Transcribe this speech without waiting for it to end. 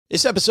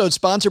This episode is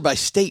sponsored by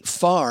State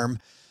Farm.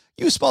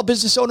 You a small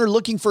business owner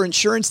looking for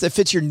insurance that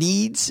fits your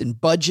needs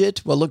and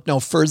budget? Well, look no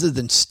further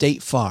than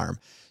State Farm.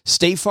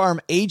 State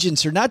Farm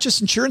agents are not just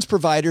insurance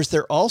providers,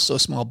 they're also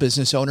small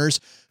business owners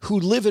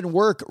who live and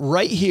work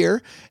right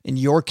here in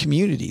your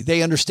community.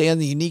 They understand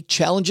the unique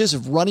challenges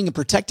of running and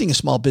protecting a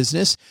small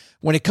business.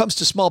 When it comes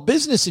to small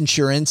business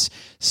insurance,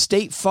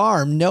 State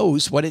Farm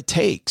knows what it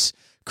takes.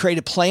 Create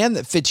a plan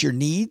that fits your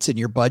needs and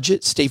your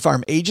budget. State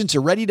Farm agents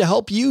are ready to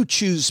help you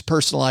choose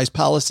personalized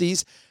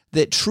policies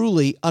that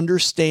truly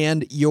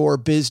understand your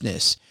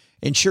business.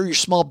 Insure your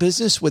small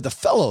business with a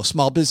fellow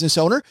small business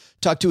owner.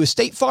 Talk to a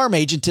State Farm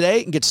agent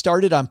today and get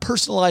started on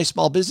personalized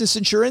small business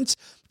insurance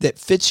that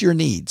fits your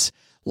needs.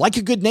 Like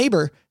a good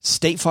neighbor,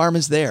 State Farm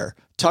is there.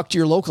 Talk to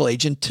your local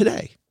agent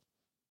today.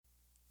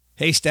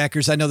 Hey,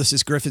 Stackers, I know this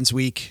is Griffin's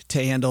week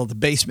to handle the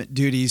basement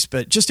duties,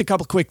 but just a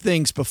couple quick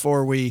things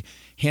before we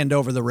hand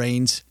over the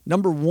reins.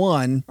 Number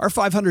one, our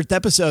 500th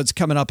episode's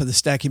coming up of the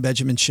Stacking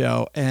Benjamin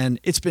Show, and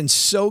it's been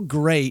so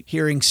great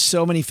hearing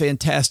so many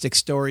fantastic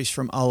stories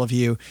from all of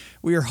you.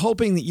 We are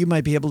hoping that you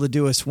might be able to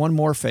do us one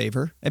more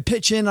favor and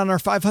pitch in on our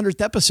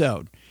 500th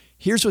episode.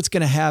 Here's what's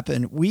going to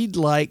happen. We'd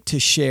like to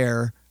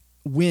share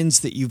wins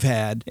that you've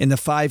had in the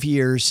 5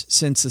 years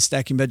since the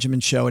Stacking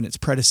Benjamin Show and its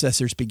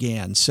predecessors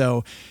began.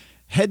 So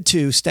head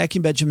to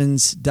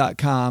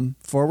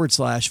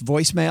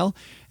stackingbenjamins.com/voicemail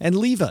and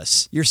leave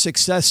us your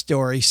success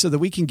story so that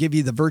we can give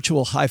you the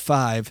virtual high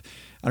five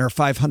on our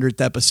 500th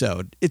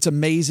episode. It's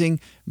amazing.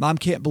 Mom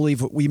can't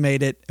believe what we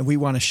made it, and we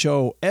want to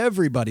show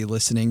everybody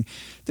listening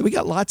that we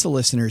got lots of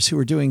listeners who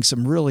are doing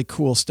some really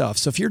cool stuff.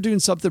 So if you're doing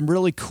something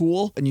really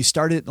cool and you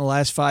started it in the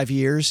last 5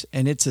 years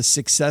and it's a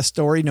success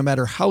story, no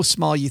matter how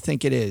small you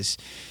think it is,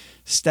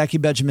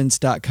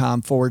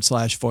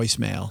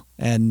 stackingbenjamins.com/voicemail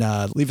and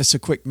leave us a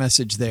quick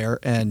message there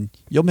and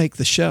you'll make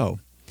the show.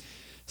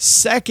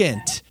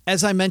 Second,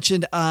 as I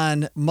mentioned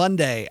on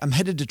Monday, I'm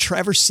headed to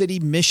Traverse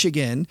City,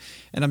 Michigan,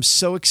 and I'm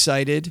so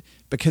excited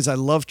because I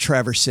love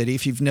Traverse City.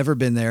 If you've never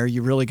been there,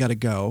 you really got to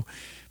go.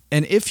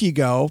 And if you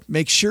go,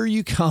 make sure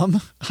you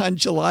come on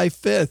July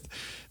 5th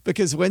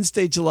because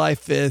Wednesday, July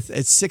 5th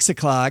at 6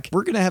 o'clock,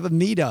 we're going to have a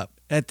meetup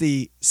at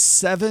the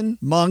Seven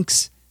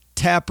Monks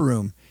Tap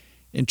Room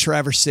in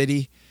Traverse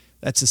City.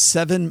 That's a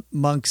Seven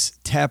Monks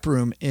Tap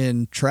Room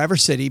in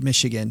Traverse City,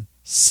 Michigan,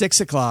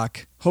 6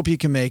 o'clock. Hope you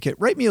can make it.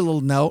 Write me a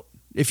little note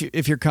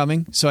if you're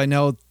coming so I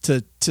know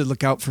to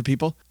look out for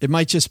people. It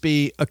might just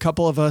be a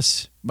couple of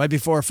us, might be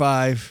 4 or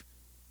 5.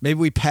 Maybe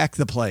we pack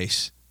the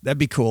place. That'd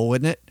be cool,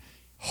 wouldn't it?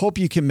 Hope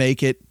you can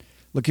make it.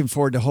 Looking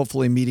forward to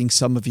hopefully meeting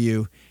some of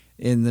you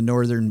in the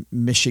northern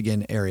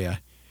Michigan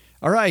area.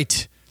 All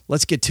right,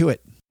 let's get to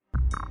it.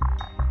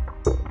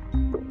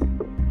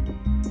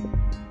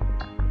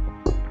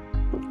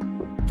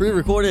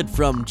 Pre-recorded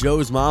from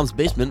Joe's mom's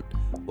basement,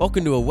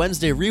 welcome to a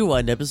Wednesday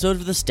Rewind episode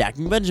of the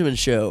Stacking Benjamin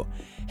Show.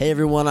 Hey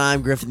everyone,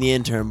 I'm Griffin the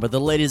Intern, but the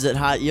ladies at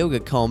Hot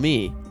Yoga call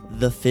me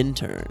the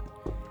Fintern.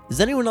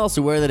 Is anyone else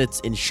aware that it's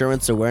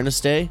Insurance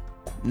Awareness Day?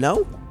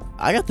 No?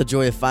 I got the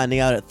joy of finding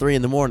out at 3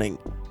 in the morning.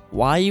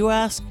 Why, you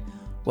ask?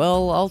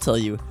 Well, I'll tell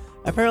you.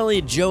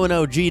 Apparently, Joe and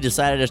OG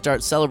decided to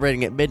start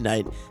celebrating at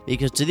midnight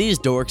because to these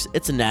dorks,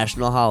 it's a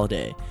national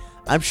holiday.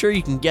 I'm sure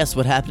you can guess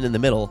what happened in the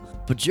middle,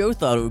 but Joe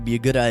thought it would be a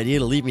good idea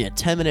to leave me a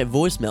 10-minute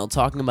voicemail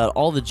talking about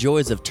all the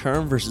joys of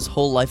term versus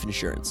whole life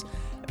insurance.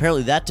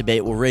 Apparently that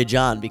debate will rage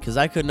on because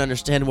I couldn't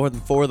understand more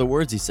than 4 of the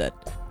words he said.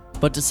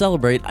 But to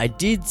celebrate, I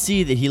did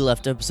see that he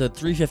left episode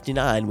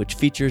 359, which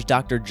features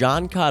Dr.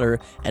 John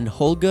Cotter and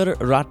Holger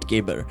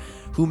Ratgeber,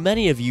 who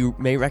many of you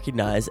may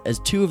recognize as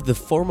 2 of the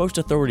foremost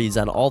authorities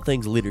on all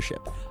things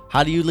leadership.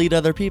 How do you lead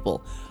other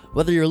people?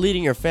 Whether you're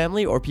leading your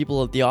family or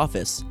people at the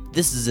office,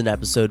 this is an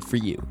episode for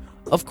you.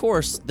 Of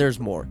course, there's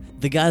more.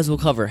 The guys will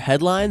cover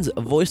headlines,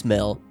 a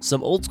voicemail,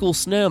 some old school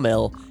snail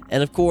mail,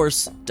 and of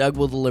course, Doug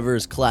will deliver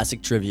his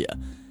classic trivia.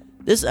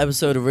 This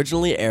episode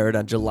originally aired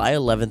on July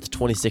 11th,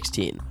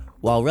 2016.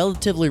 While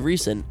relatively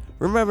recent,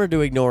 remember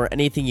to ignore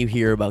anything you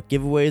hear about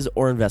giveaways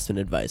or investment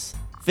advice.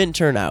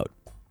 Fintern out.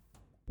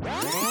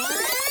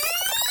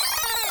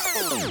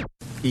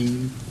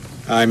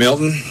 Hi,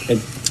 Milton.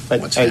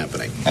 What's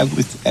happening?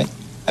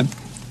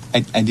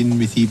 I didn't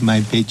receive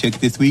my paycheck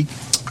this week.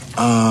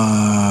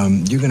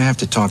 You're going to have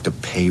to talk to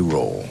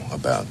payroll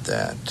about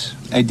that.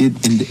 I did,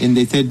 and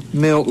they said...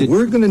 Milt,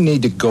 we're going to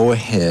need to go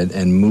ahead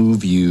and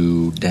move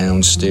you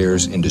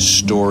downstairs into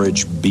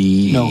storage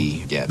B. No,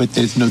 yeah. but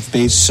there's no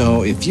space.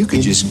 So if you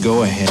could just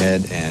go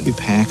ahead and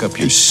pack up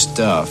your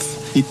stuff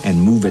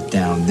and move it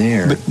down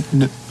there,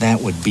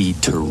 that would be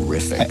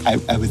terrific.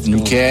 I was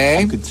told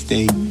I could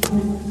stay.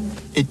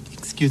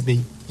 Excuse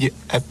me.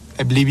 I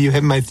believe you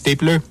have my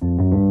stapler.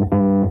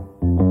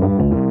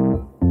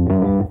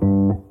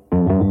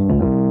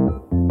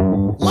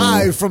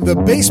 Live from the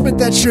basement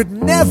that should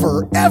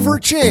never, ever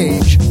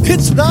change,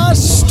 it's the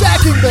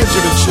Stacking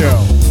Benjamin Show.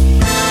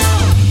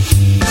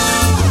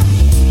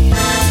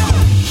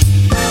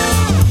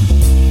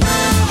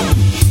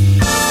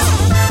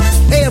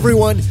 Hey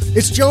everyone,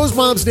 it's Joe's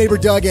mom's neighbor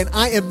Doug, and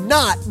I am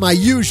not my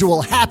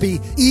usual happy,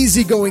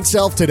 easygoing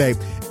self today.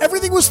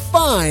 Everything was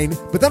fine,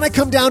 but then I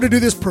come down to do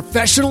this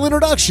professional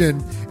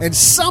introduction, and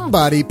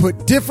somebody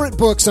put different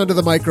books under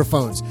the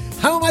microphones.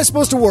 How am I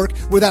supposed to work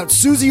without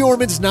Susie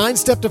Orman's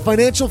 9-Step to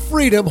Financial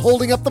Freedom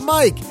holding up the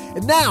mic?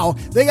 And now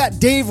they got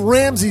Dave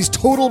Ramsey's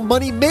Total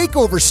Money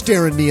Makeover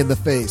staring me in the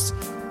face.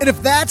 And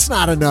if that's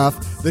not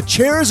enough, the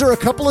chairs are a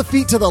couple of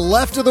feet to the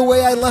left of the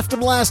way I left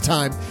them last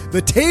time.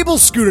 The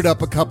table's scooted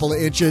up a couple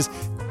of inches.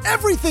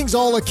 Everything's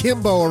all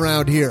akimbo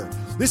around here.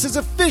 This is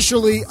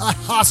officially a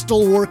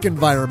hostile work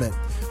environment.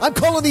 I'm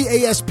calling the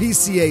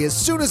ASPCA as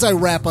soon as I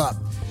wrap up.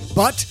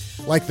 But,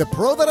 like the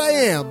pro that I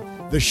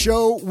am, the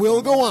show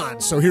will go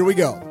on, so here we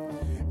go.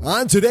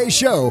 On today's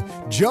show,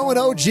 Joe and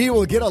OG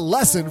will get a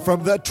lesson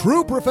from the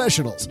true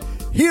professionals.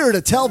 Here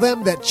to tell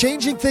them that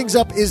changing things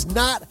up is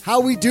not how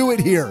we do it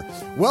here.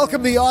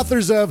 Welcome the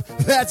authors of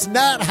That's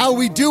Not How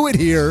We Do It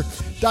Here,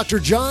 Dr.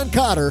 John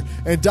Cotter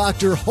and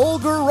Dr.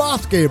 Holger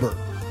Rothgaber.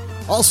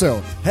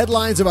 Also,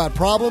 headlines about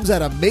problems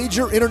at a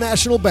major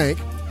international bank,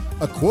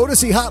 a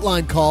Quotacy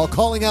hotline call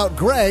calling out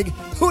Greg.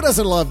 Who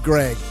doesn't love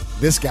Greg?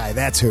 This guy,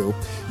 that's who.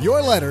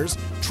 Your letters,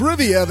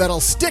 trivia that'll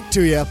stick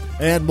to you,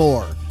 and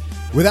more.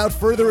 Without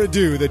further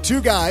ado, the two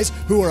guys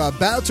who are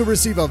about to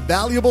receive a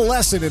valuable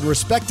lesson in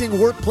respecting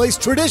workplace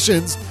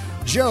traditions,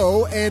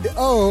 Joe and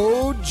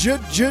OG.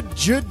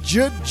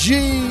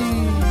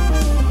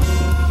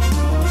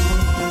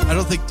 I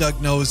don't think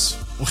Doug knows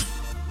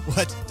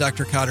what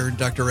Dr. Cotter and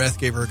Dr.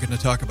 Rathgaber are going to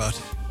talk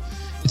about.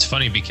 It's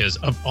funny because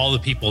of all the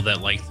people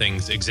that like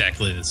things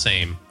exactly the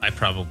same, I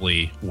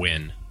probably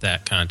win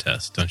that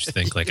contest. Don't you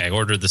think? Like I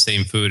ordered the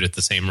same food at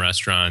the same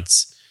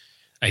restaurants.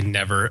 I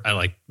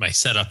like my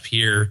setup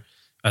here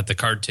at the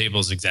card table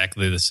is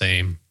exactly the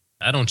same.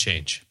 I don't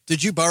change.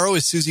 Did you borrow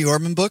his Susie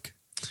Orman book?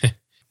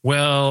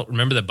 Well,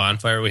 remember the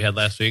bonfire we had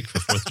last week for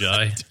 4th of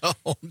July?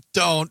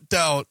 Don't.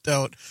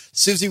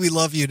 Susie, we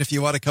love you. And if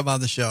you want to come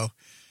on the show.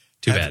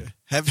 Too bad.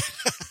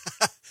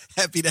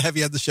 Happy to have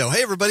you on the show.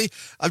 Hey, everybody.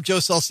 I'm Joe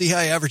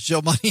Salciha, Average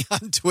Joe Money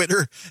on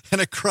Twitter. And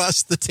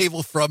across the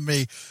table from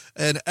me,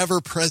 an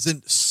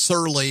ever-present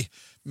surly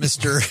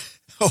Mr.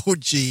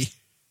 OG. It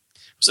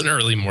was an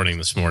early morning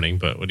this morning,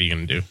 but what are you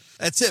going to do?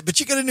 That's it. But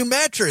you got a new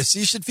mattress.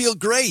 You should feel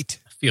great.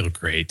 I feel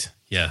great.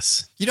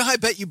 Yes. You know how I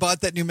bet you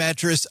bought that new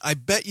mattress? I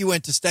bet you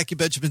went to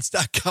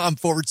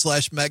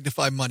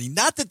stackingbenjamins.com/magnify money.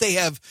 Not that they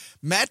have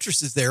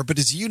mattresses there, but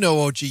as you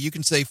know, OG, you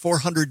can save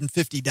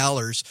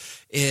 $450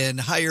 in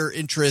higher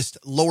interest,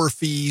 lower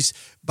fees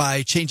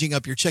by changing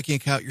up your checking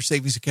account, your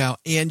savings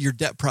account, and your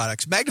debt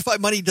products. Magnify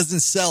Money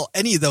doesn't sell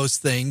any of those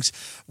things.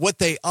 What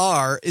they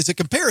are is a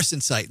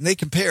comparison site, and they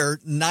compare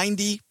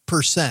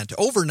 90%,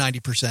 over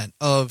 90%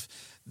 of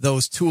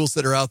those tools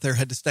that are out there.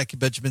 Head to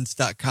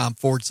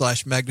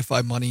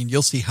stackingbenjamins.com/magnify money and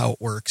you'll see how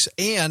it works.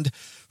 And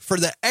for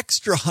the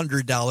extra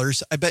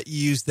 $100, I bet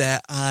you use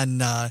that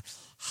on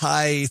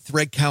high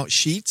thread count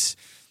sheets.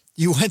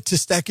 You went to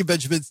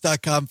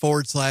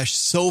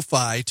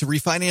stackingbenjamins.com/SoFi to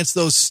refinance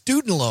those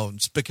student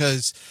loans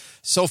because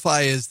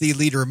SoFi is the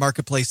leader,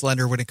 marketplace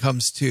lender when it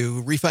comes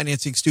to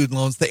refinancing student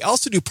loans. They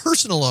also do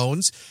personal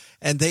loans,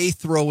 and they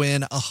throw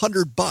in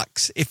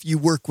 $100 if you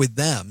work with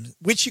them,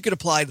 which you could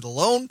apply to the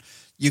loan.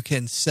 You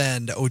can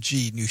send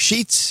OG new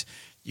sheets.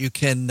 You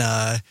can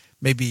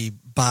maybe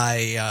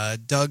buy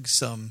Doug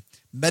some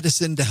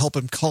medicine to help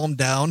him calm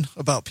down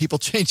about people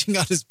changing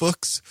out his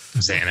books.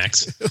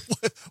 Xanax.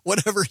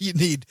 Whatever you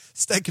need.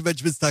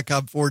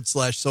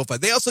 stackingbenjamins.com/SoFi.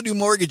 They also do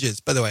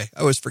mortgages, by the way.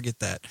 I always forget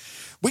that.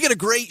 We got a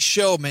great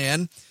show,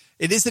 man.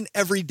 It isn't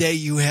every day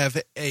you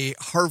have a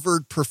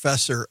Harvard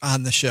professor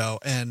on the show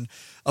and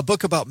a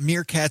book about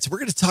meerkats. We're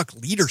going to talk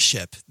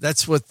leadership.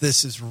 That's what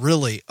this is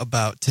really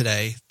about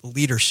today,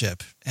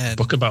 leadership. And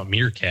book about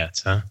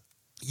meerkats, huh?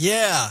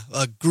 Yeah,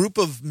 a group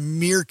of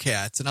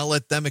meerkats, and I'll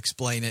let them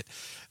explain it,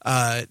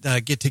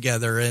 get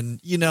together. And,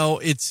 you know,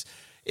 it's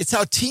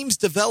how teams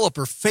develop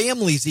or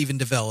families even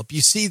develop. You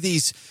see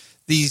these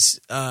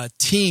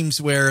teams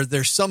where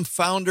there's some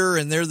founder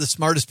and they're the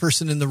smartest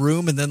person in the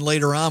room. And then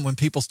later on, when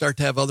people start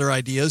to have other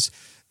ideas,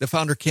 the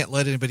founder can't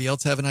let anybody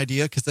else have an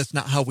idea because that's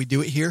not how we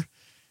do it here.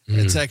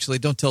 It's actually,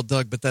 don't tell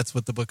Doug, but that's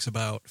what the book's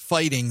about.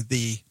 Fighting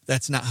the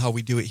that's not how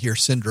we do it here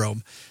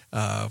syndrome,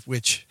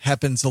 which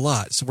happens a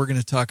lot. So we're going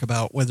to talk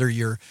about whether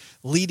you're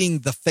leading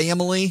the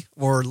family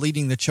or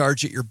leading the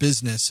charge at your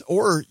business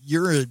or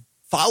you're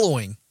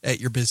following at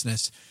your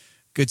business.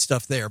 Good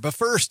stuff there. But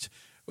first,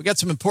 we got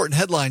some important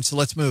headlines, so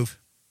let's move.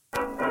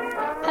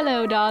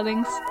 Hello,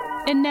 darlings.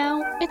 And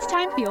now it's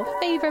time for your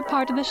favorite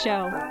part of the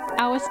show,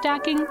 our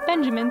Stacking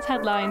Benjamins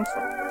headlines.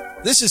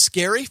 This is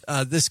scary.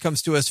 This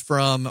comes to us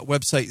from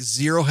website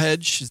Zero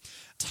Hedge.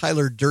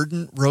 Tyler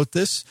Durden wrote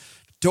this.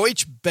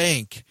 Deutsche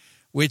Bank,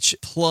 which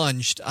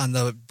plunged on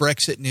the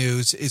Brexit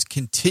news, is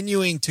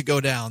continuing to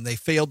go down. They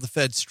failed the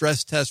Fed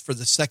stress test for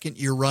the second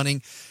year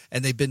running,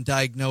 and they've been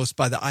diagnosed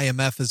by the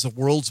IMF as the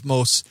world's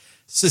most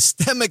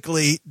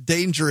systemically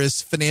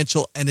dangerous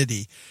financial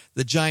entity.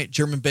 The giant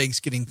German bank's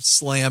getting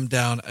slammed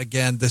down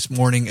again this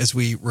morning as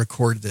we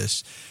record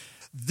this.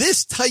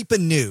 This type of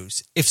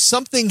news, if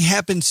something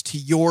happens to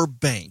your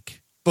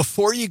bank,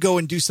 before you go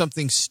and do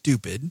something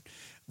stupid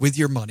with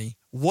your money,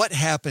 What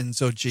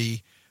happens,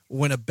 OG,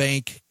 when a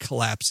bank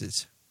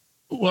collapses?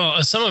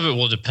 Well, some of it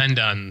will depend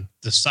on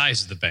the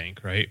size of the bank,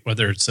 right?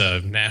 Whether it's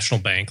a national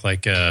bank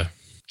like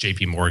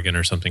JP Morgan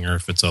or something, or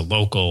if it's a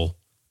local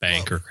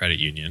bank or credit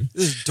union.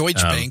 This is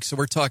Deutsche Bank, so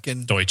we're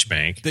talking Deutsche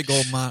Bank. Big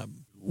old mob.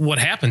 What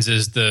happens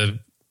is the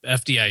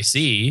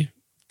FDIC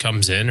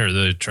comes in, or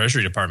the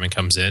Treasury Department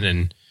comes in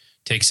and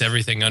takes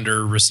everything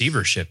under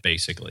receivership,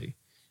 basically.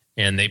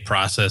 And they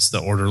process the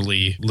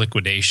orderly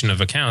liquidation of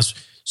accounts.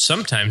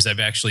 Sometimes I've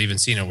actually even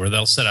seen it where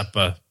they'll set up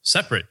a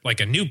separate, like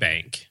a new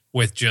bank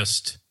with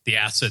just the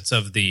assets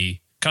of the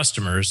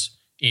customers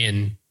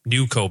in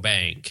Newco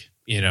Bank,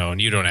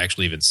 and you don't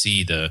actually even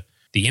see the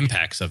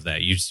impacts of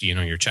that.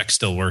 Your checks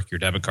still work, your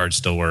debit card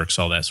still works,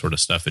 all that sort of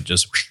stuff. It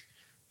just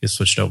gets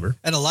switched over.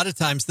 And a lot of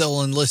times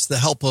they'll enlist the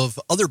help of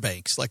other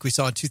banks, like we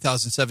saw in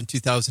 2007,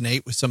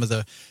 2008 with some of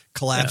the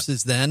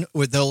collapses then.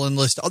 They'll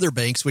enlist other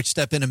banks which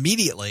step in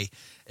immediately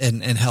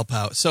and help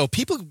out. So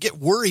people get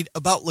worried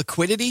about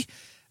liquidity.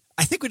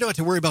 I think we don't have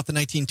to worry about the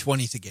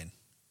 1920s again.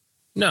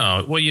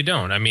 No, well, you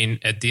don't. I mean,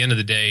 at the end of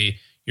the day,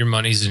 your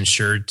money's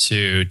insured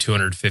to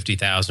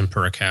 $250,000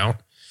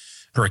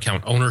 per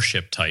account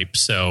ownership type.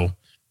 So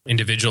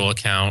individual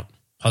account,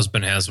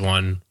 husband has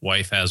one,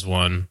 wife has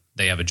one,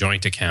 they have a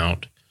joint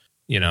account.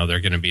 They're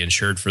going to be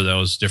insured for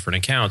those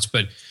different accounts.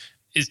 But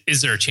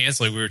is there a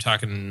chance, like we were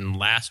talking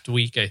last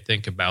week, I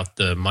think, about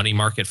the money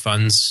market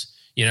funds,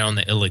 and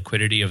the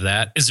illiquidity of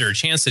that? Is there a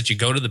chance that you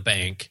go to the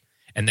bank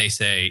and they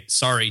say,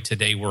 sorry,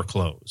 today we're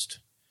closed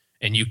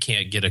and you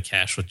can't get a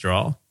cash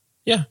withdrawal?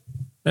 Yeah,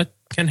 that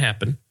can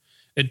happen.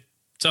 It's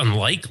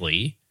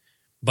unlikely,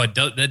 but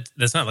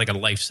that's not like a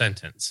life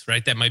sentence,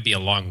 right? That might be a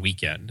long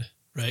weekend,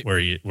 right?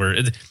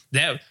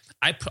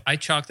 I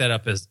chalk that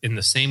up as in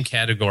the same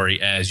category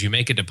as you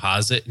make a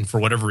deposit and for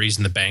whatever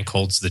reason the bank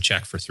holds the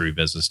check for 3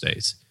 business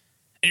days.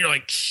 And you're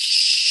like,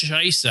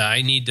 scheisse,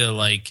 I need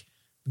to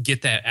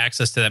get that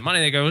access to that money.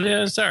 They go,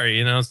 yeah, sorry,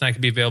 it's not going to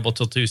be available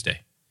till Tuesday.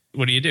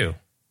 What do?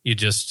 You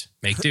just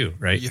make do,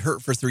 right? You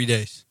hurt for 3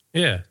 days.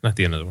 Yeah, not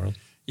the end of the world.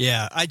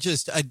 Yeah, I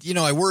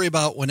worry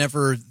about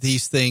whenever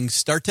these things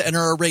start to enter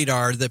our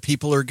radar that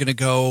people are going to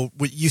go,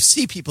 you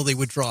see people, they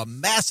withdraw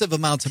massive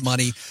amounts of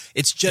money.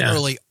 It's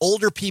generally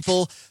older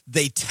people.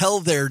 They tell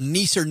their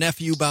niece or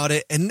nephew about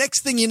it. And next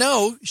thing you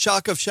know,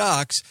 shock of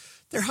shocks,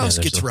 their house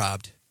gets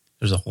robbed.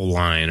 There's a whole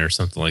line or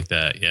something like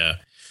that. Yeah.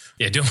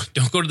 Yeah.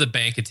 Don't go to the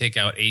bank and take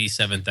out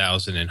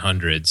 $87,000 in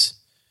hundreds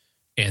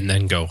and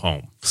then go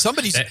home.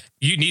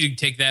 You need to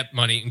take that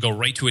money and go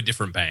right to a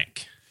different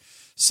bank.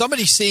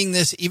 Somebody's seeing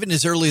this even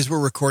as early as we're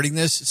recording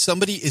this.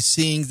 Somebody is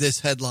seeing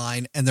this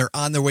headline and they're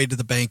on their way to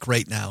the bank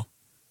right now.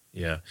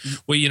 Yeah.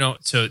 Well,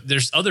 so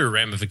there's other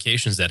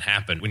ramifications that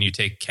happen when you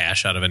take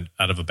cash out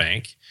of a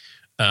bank.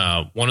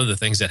 One of the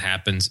things that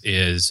happens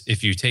is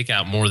if you take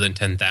out more than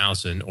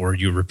 $10,000 or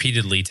you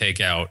repeatedly take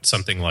out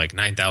something like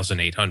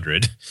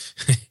 $9,800,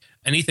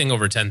 anything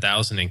over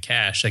 $10,000 in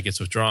cash that gets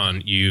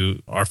withdrawn,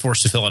 you are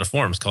forced to fill out a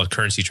form. It's called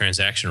currency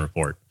transaction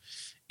report.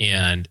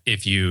 And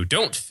if you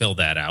don't fill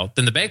that out,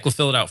 then the bank will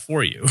fill it out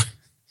for you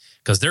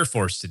because they're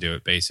forced to do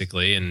it,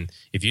 basically. And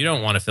if you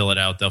don't want to fill it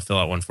out, they'll fill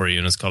out one for you.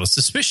 And it's called a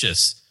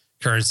suspicious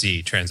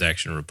currency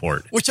transaction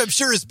report. Which I'm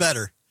sure is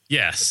better.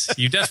 Yes.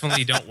 You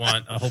definitely don't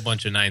want a whole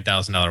bunch of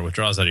 $9,000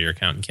 withdrawals out of your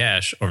account in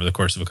cash over the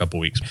course of a couple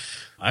of weeks.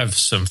 I have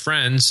some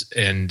friends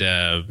and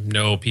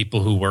know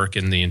people who work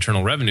in the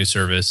Internal Revenue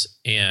Service.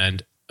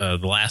 And the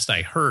last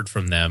I heard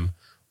from them,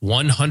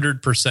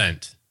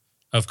 100%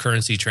 of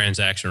currency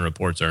transaction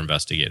reports are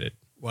investigated.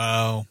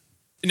 Wow.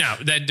 Now,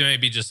 that may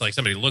be just like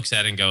somebody looks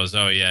at it and goes,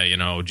 oh, yeah,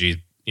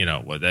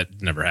 that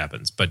never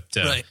happens. But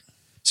right.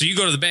 So you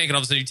go to the bank and all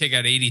of a sudden you take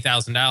out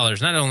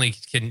 $80,000. Not only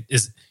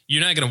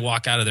you're not going to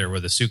walk out of there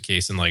with a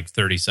suitcase in like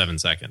 37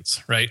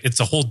 seconds, right? It's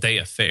a whole day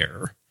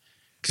affair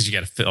because you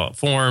got to fill out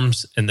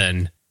forms. And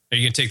then are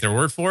you going to take their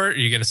word for it? Or are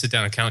you going to sit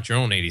down and count your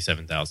own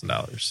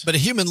 $87,000? But a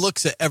human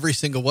looks at every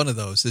single one of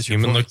those.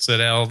 Looks at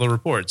all the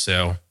reports.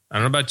 So I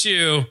don't know about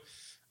you.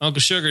 Uncle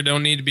Sugar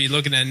don't need to be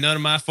looking at none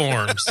of my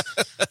forms.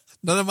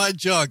 None of my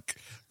junk,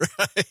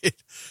 right?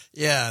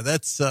 Yeah,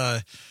 that's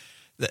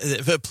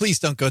please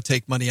don't go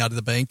take money out of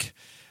the bank.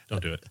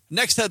 Don't do it.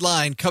 Next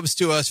headline comes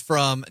to us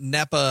from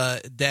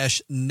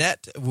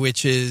NAPA-Net,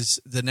 which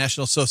is the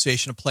National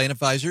Association of Plan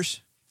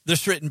Advisors.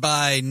 This written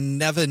by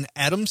Nevin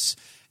Adams.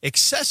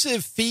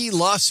 Excessive fee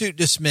lawsuit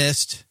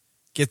dismissed.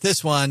 Get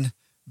this one,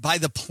 by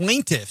the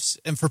plaintiffs.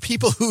 And for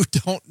people who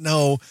don't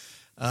know,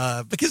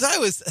 because I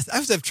always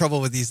have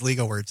trouble with these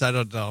legal words. I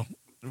don't know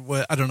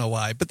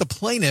why. But the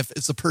plaintiff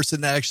is the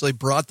person that actually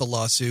brought the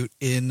lawsuit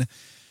in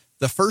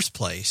the first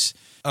place.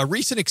 A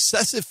recent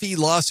excessive fee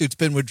lawsuit's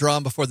been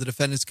withdrawn before the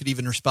defendants could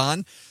even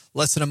respond.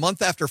 Less than a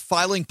month after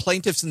filing,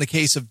 plaintiffs in the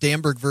case of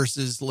Danberg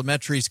versus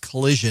Lemetry's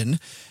collision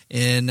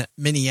in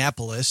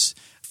Minneapolis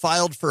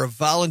filed for a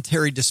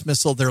voluntary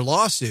dismissal of their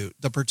lawsuit.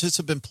 The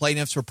participant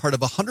plaintiffs were part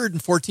of a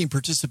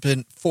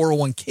 114-participant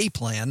 401k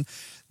plan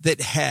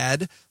that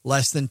had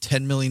less than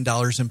 $10 million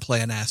in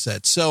plan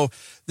assets. So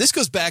this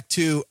goes back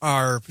to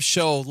our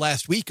show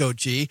last week,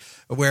 OG,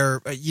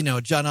 where,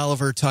 John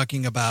Oliver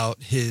talking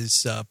about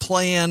his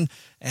plan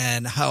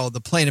and how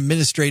the plan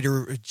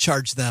administrator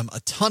charged them a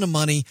ton of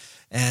money.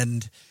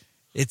 And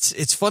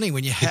it's funny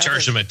when you have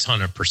charge them a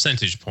ton of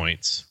percentage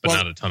points, but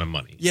not a ton of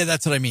money. Yeah,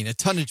 that's what I mean. A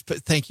ton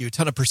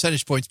of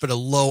percentage points, but a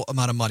low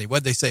amount of money. What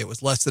did they say? It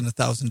was less than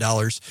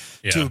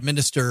 $1,000 to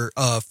administer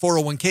a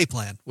 401k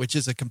plan, which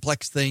is a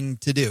complex thing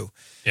to do.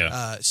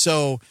 Yeah.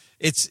 So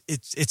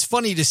it's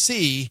funny to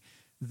see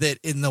that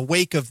in the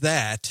wake of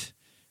that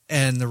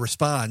and the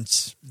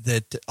response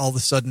that all of a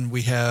sudden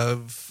we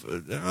have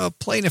a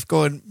plaintiff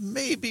going,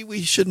 maybe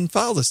we shouldn't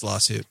file this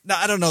lawsuit. Now,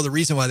 I don't know the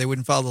reason why they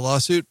wouldn't file the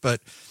lawsuit,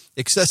 but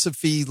excessive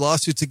fee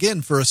lawsuits,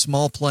 again, for a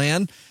small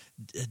plan,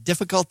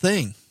 difficult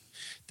thing.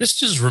 This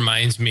just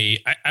reminds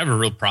me, I have a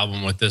real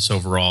problem with this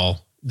overall,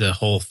 the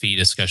whole fee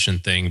discussion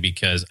thing,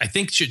 because I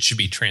think it should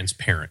be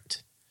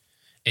transparent.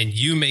 And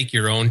you make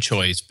your own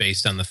choice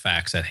based on the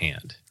facts at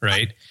hand,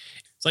 right?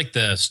 It's like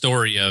the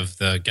story of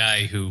the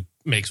guy who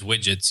makes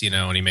widgets,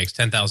 and he makes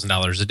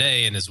 $10,000 a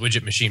day and his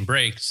widget machine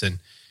breaks and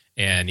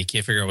he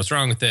can't figure out what's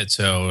wrong with it.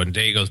 So a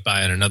day goes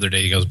by and another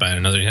day goes by and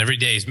another. And every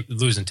day he's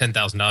losing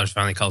 $10,000.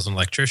 Finally calls an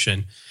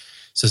electrician,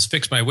 says,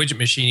 fix my widget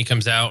machine. He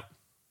comes out,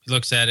 he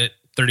looks at it,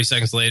 30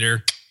 seconds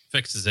later,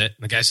 fixes it.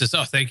 And the guy says,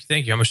 oh, thank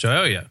you. How much do I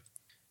owe you?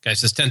 Guy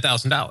says,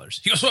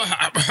 $10,000. He goes, well,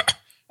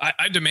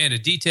 I demand a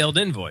detailed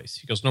invoice.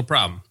 He goes, no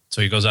problem.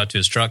 So he goes out to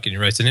his truck and he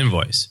writes an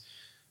invoice.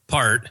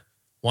 Part,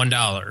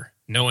 $1.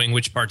 Knowing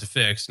which part to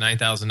fix,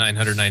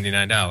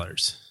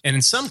 $9,999. And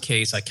in some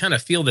case, I kind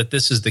of feel that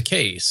this is the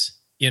case.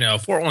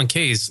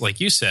 401ks, like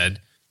you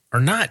said, are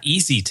not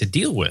easy to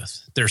deal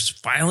with. There's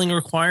filing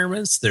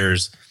requirements.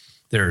 There's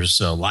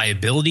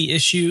liability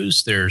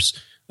issues. There's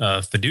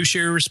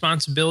fiduciary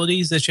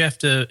responsibilities that you have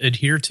to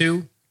adhere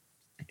to.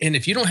 And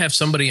if you don't have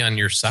somebody on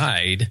your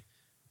side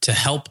to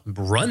help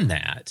run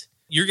that,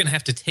 you're going to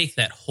have to take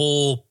that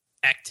whole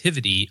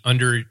activity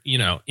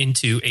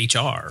into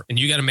HR. And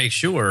you got to make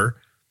sure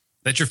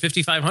that your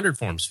 5,500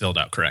 form's filled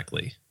out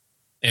correctly.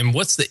 And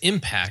what's the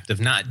impact of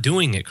not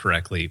doing it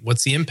correctly?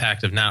 What's the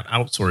impact of not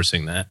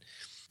outsourcing that?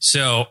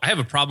 So I have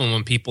a problem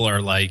when people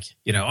are like,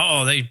 that's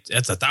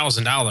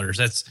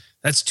 $1,000.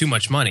 That's too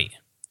much money.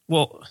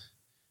 Well,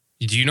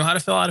 do you know how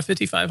to fill out a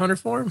 5,500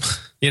 form?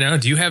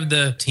 Do you have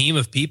the team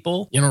of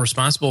people,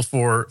 responsible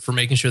for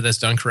making sure that's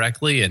done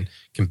correctly and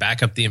can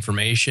back up the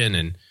information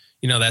and,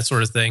 that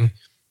sort of thing?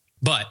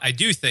 But I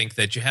do think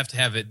that you have to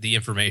have the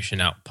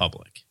information out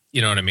public.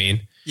 You know what I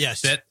mean?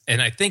 Yes.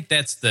 And I think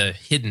that's the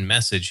hidden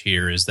message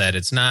here, is that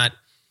it's not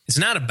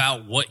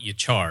about what you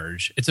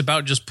charge. It's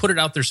about just put it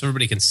out there so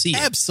everybody can see it.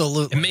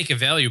 Absolutely. And make a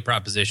value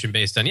proposition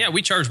based on,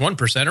 we charge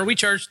 1% or we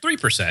charge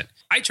 3%.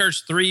 I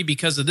charge 3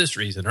 because of this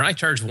reason, or I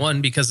charge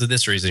 1 because of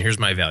this reason. Here's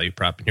my value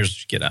prop and here's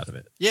what you get out of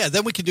it. Yeah,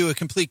 then we can do a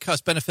complete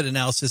cost benefit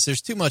analysis.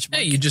 There's too much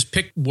money. Hey, you just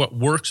pick what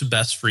works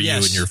best for you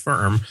and your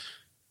firm.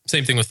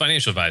 Same thing with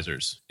financial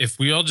advisors. If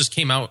we all just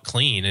came out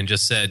clean and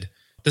just said,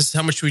 this is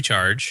how much we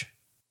charge,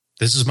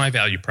 this is my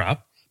value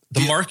prop,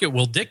 the market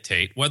will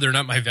dictate whether or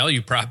not my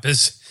value prop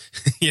is,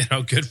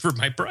 good for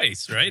my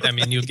price, right? I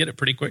mean, you'll get it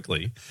pretty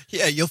quickly.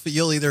 Yeah,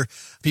 you'll either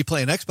be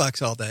playing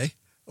Xbox all day,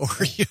 or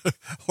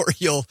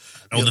you'll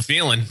know the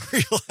feeling. Or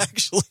you'll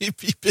actually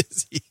be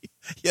busy.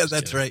 Yeah,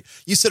 that's right.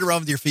 You sit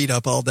around with your feet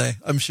up all day,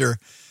 I'm sure.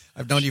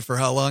 I've known you for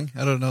how long?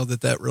 I don't know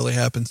that really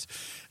happens.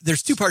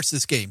 There's two parts to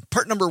this game.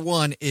 Part number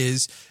one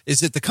is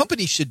that the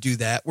company should do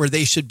that, where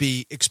they should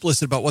be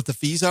explicit about what the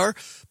fees are,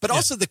 but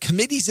also the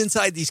committees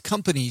inside these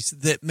companies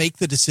that make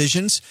the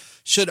decisions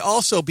should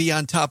also be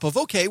on top of,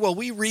 okay, well,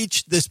 we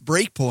reached this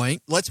break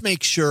point. Let's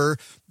make sure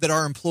that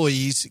our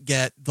employees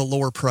get the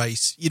lower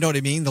price. You know what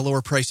I mean? The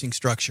lower pricing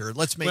structure.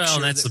 Let's make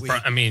sure that's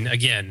that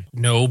again,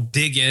 no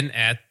dig in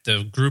at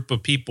the group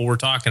of people we're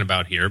talking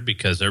about here,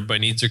 because everybody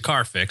needs their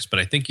car fixed. But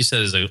I think you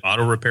said it's an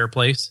auto repair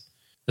place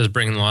that's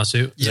bringing the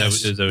lawsuit.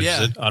 Yes. Is that what you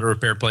said? Auto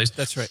repair place.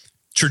 That's right.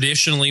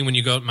 Traditionally, when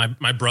you go,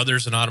 my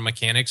brother's an auto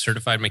mechanic,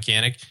 certified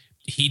mechanic.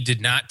 He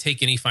did not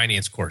take any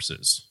finance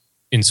courses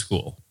in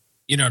school.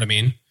 You know what I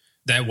mean?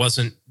 That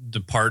wasn't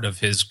the part of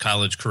his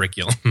college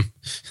curriculum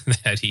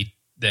that he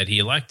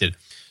elected.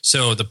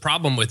 So the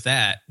problem with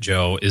that,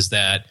 Joe, is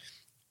that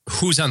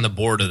who's on the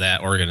board of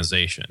that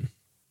organization?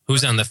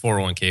 Who's on the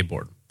 401k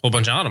board? A whole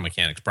bunch of auto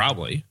mechanics,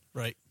 probably.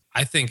 Right.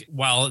 I think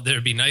while it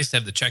would be nice to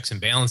have the checks and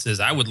balances,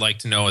 I would like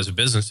to know as a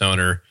business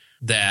owner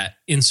that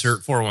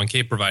insert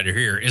 401k provider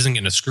here isn't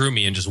going to screw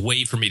me and just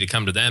wait for me to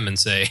come to them and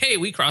say, hey,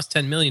 we crossed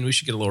 10 million. We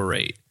should get a lower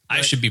rate. Right.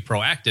 I should be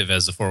proactive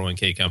as a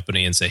 401k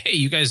company and say, hey,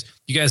 you guys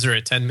are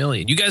at 10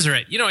 million. You guys are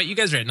at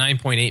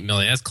 9.8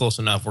 million. That's close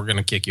enough. We're going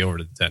to kick you over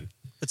to the 10.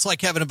 It's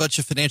like having a bunch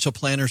of financial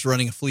planners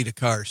running a fleet of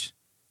cars.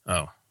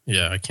 Oh,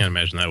 yeah. I can't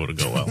imagine that would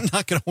go well.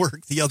 Not going to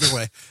work the other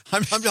way.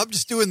 I'm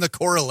just doing the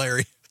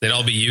corollary. They'd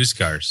all be used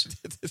cars.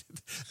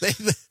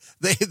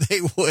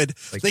 They would.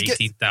 Like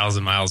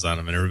 18,000 miles on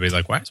them, and everybody's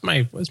like, where's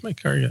my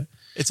car yet?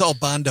 It's all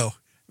Bondo.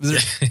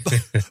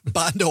 There's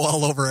Bondo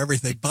all over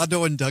everything.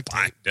 Bondo and duct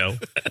tape. Bondo.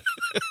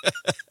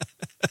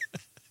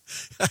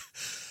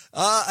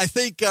 I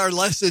think our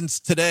lessons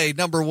today,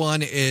 number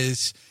one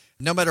is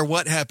no matter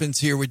what happens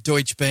here with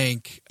Deutsche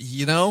Bank,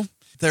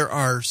 there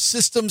are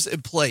systems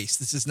in place.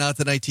 This is not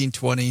the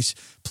 1920s.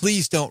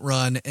 Please don't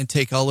run and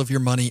take all of your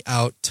money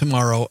out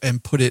tomorrow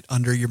and put it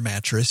under your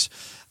mattress,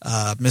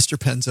 Mr.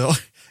 Penzo.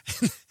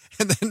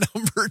 And then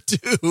number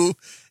two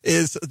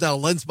is, now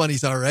Len's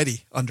money's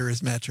already under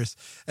his mattress.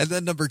 And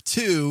then number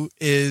two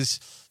is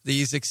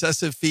these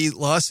excessive fee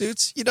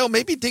lawsuits.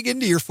 Maybe dig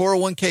into your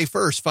 401k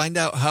first, find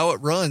out how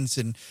it runs,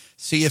 and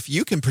see if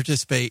you can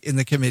participate in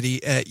the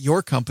committee at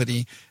your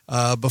company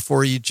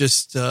before you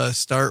just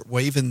start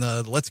waving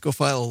the let's go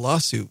file a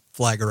lawsuit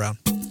flag around.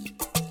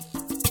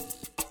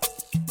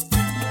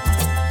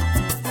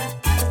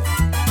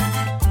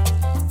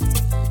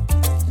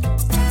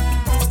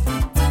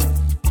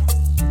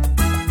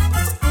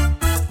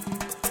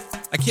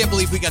 I can't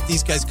believe we got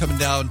these guys coming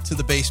down to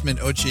the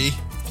basement, OG.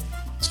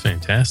 It's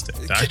fantastic.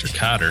 Dr.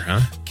 Cotter, huh?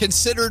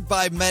 Considered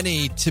by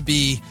many to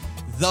be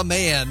the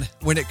man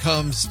when it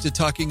comes to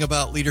talking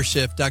about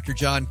leadership, Dr.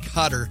 John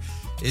Cotter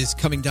is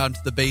coming down to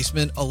the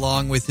basement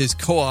along with his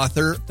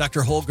co-author,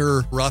 Dr.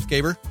 Holger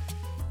Rothgaber.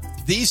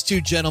 These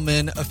two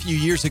gentlemen a few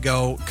years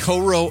ago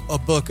co-wrote a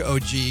book,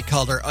 OG,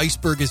 called Our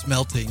Iceberg is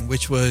Melting,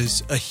 which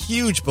was a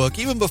huge book.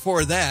 Even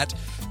before that,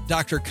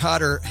 Dr.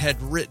 Cotter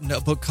had written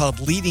a book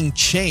called Leading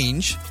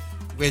Change,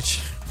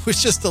 which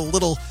was just a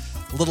little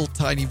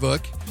tiny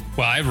book.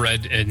 Well, I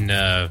read in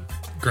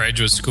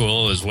graduate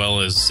school as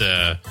well as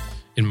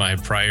in my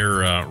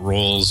prior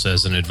roles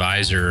as an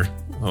advisor,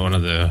 one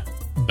of the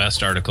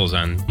best articles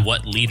on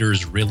what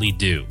leaders really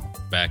do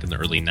back in the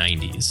early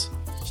 90s.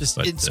 Just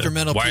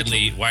instrumental.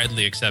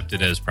 Widely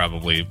accepted as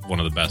probably one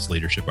of the best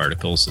leadership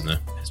articles in the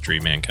history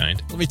of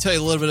mankind. Let me tell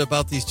you a little bit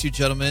about these two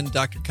gentlemen.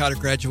 Dr. Cotter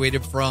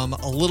graduated from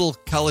a little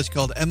college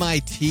called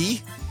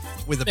MIT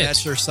with a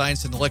Bachelor of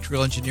Science in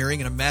Electrical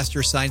Engineering and a Master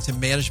of Science in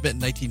Management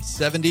in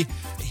 1970.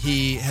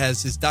 He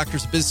has his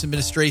Doctor's of Business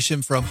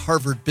Administration from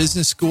Harvard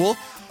Business School.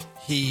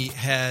 He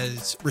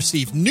has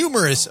received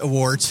numerous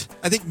awards.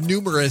 I think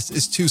numerous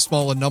is too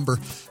small a number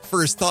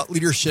for his thought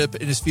leadership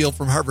in his field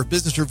from Harvard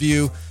Business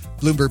Review,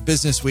 Bloomberg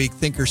Business Week,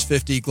 Thinkers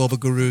 50, Global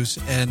Gurus,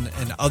 and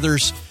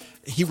others.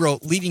 He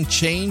wrote Leading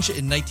Change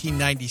in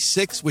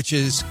 1996, which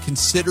is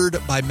considered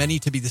by many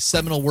to be the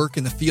seminal work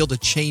in the field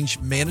of change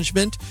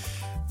management.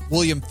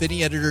 William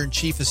Finney,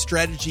 editor-in-chief of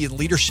Strategy and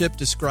Leadership,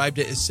 described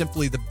it as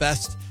simply the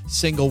best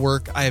single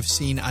work I have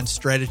seen on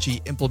strategy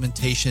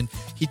implementation.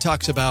 He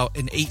talks about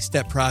an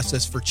 8-step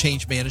process for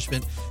change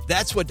management.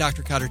 That's what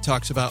Dr. Cotter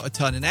talks about a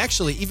ton. And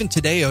actually, even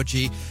today, OG,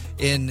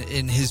 in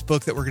his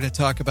book that we're going to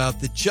talk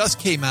about that just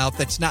came out,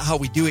 That's Not How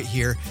We Do It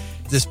Here,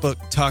 this book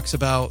talks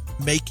about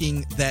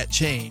making that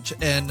change.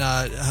 And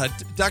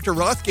Dr.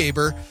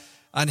 Rothgaber,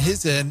 on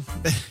his end,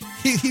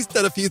 he's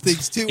done a few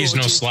things too. He's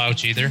no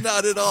slouch either.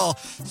 Not at all.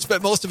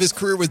 Spent most of his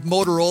career with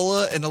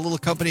Motorola and a little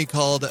company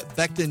called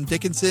Becton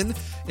Dickinson.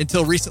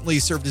 Until recently,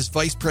 served as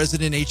vice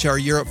president HR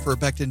Europe for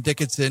Becton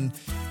Dickinson,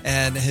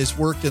 and has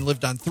worked and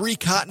lived on 3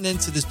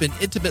 continents and has been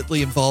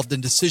intimately involved in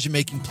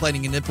decision-making,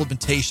 planning, and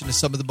implementation of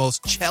some of the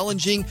most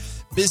challenging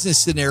business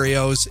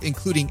scenarios,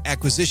 including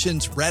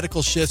acquisitions,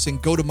 radical shifts,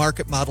 and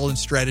go-to-market model and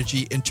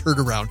strategy and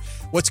turnaround.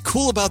 What's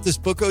cool about this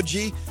book,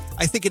 OG,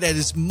 I think it had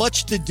as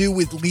much to do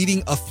with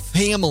leading a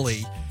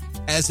family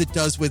as it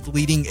does with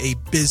leading a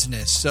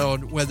business. So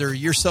whether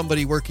you're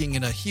somebody working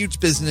in a huge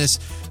business,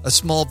 a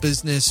small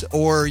business,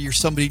 or you're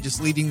somebody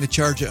just leading the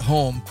charge at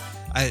home,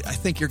 I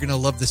think you're going to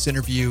love this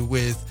interview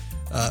with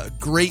a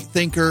great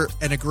thinker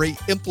and a great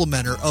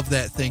implementer of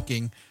that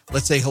thinking.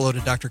 Let's say hello to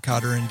Dr.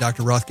 Cotter and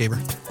Dr. Rothgaber.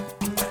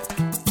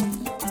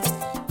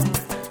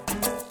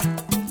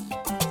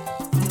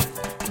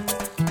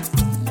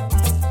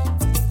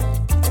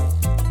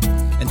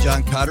 And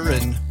John Cotter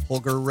and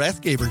Holger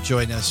Rothgaber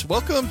join us.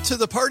 Welcome to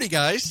the party,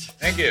 guys.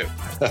 Thank you.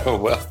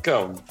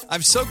 Welcome.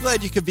 I'm so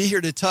glad you could be here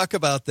to talk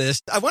about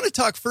this. I want to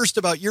talk first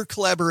about your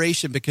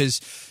collaboration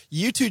because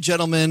you two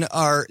gentlemen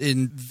are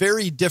in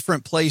very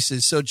different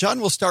places. So, John,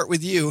 we'll start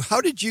with you. How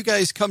did you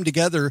guys come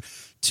together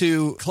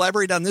to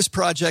collaborate on this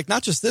project?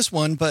 Not just this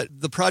one, but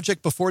the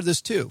project before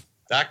this, too.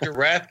 Dr.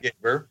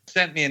 Rothgaber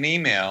sent me an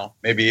email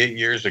maybe 9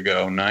 years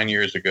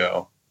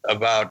ago,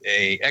 about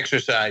a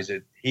exercise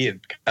that he had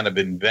kind of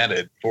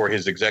invented for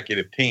his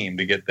executive team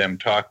to get them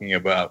talking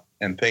about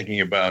and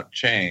thinking about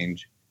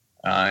change.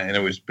 And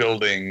it was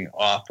building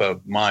off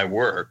of my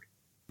work.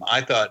 I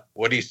thought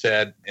what he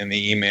said in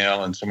the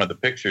email and some of the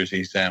pictures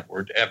he sent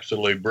were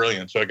absolutely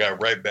brilliant. So I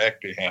got right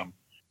back to him.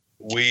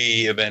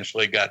 We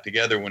eventually got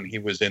together when he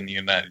was in the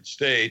United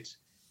States,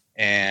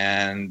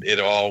 and it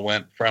all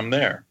went from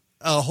there.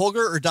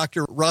 Holger or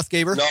Dr.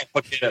 Rothgaber? No,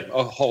 okay.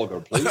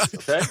 Holger, please.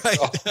 Okay.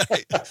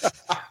 Right.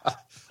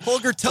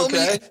 Holger, tell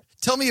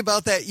me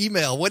about that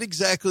email. What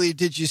exactly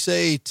did you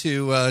say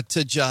to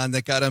John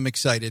that got him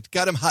excited,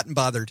 got him hot and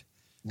bothered?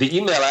 The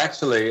email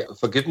actually,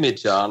 forgive me,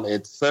 John,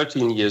 it's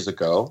 13 years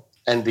ago.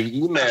 And the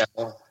email,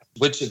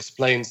 which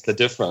explains the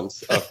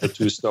difference of the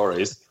two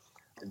stories,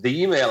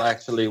 The email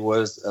actually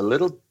was a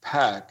little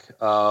pack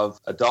of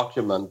a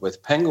document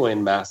with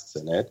penguin masks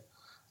in it,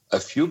 a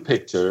few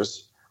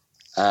pictures,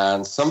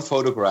 and some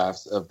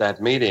photographs of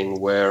that meeting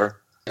where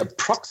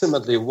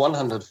approximately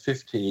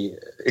 150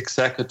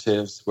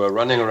 executives were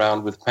running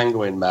around with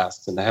penguin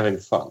masks and having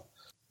fun.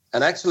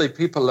 And actually,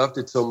 people loved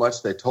it so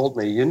much, they told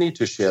me, you need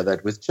to share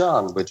that with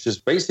John, which is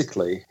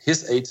basically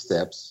his 8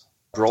 steps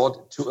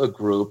brought to a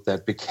group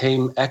that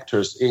became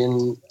actors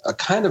in a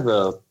kind of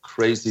a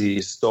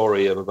crazy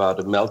story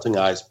about melting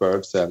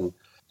icebergs and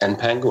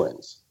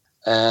penguins.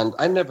 And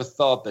I never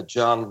thought that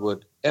John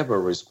would ever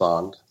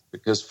respond,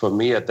 because for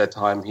me at that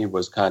time, he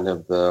was kind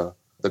of the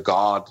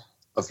god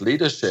of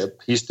leadership.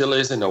 He still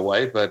is in a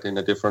way, but in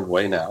a different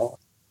way now.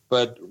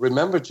 But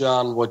remember,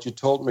 John, what you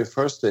told me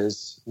first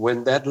is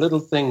when that little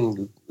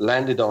thing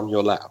landed on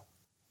your lap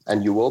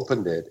and you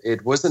opened it,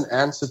 it was an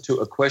answer to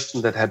a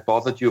question that had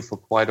bothered you for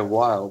quite a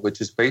while, which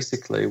is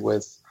basically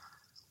with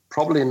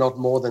probably not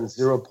more than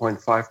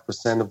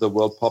 0.5% of the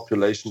world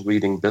population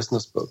reading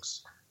business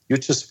books. You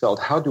just felt,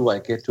 how do I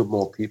get to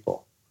more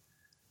people?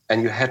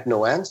 And you had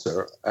no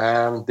answer.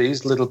 And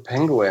these little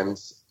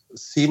penguins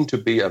seemed to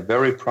be a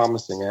very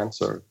promising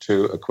answer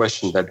to a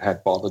question that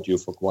had bothered you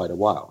for quite a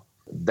while.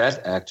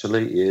 That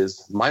actually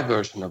is my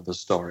version of the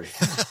story.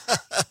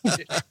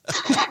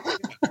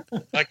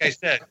 Like I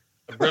said,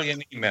 a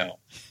brilliant email.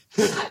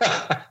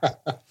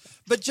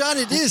 But John,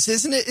 it is,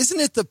 isn't it? Isn't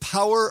it the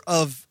power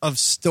of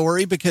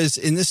story? Because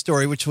in this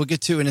story, which we'll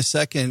get to in a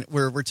second,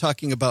 where we're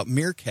talking about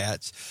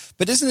meerkats,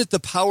 but isn't it the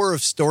power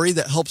of story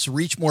that helps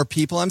reach more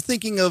people? I'm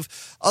thinking of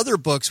other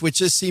books, which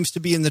just seems to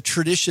be in the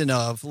tradition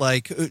of,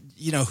 like,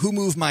 Who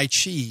Moved My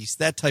Cheese,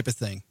 that type of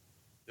thing.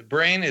 The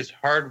brain is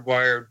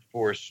hardwired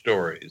for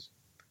stories,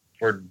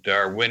 for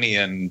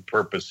Darwinian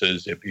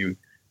purposes, if you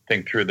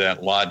think through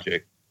that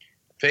logic.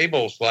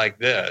 Fables like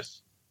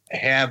this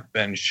have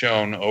been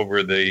shown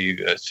over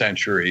the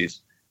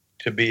centuries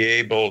to be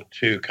able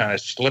to kind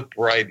of slip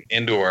right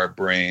into our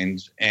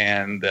brains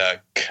and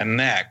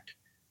connect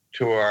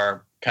to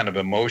our kind of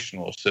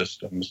emotional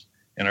systems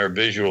and our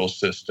visual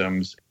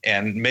systems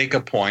and make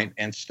a point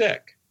and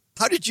stick.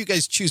 How did you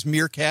guys choose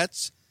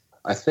meerkats?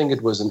 I think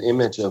it was an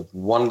image of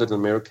one little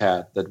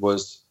meerkat that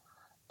was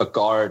a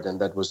guard, and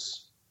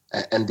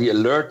and the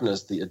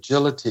alertness, the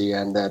agility,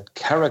 and that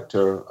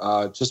character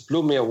just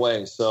blew me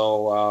away.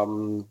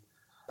 So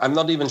I'm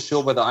not even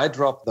sure whether I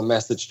dropped the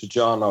message to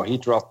John or he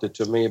dropped it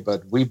to me,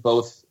 but we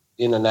both,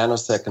 in a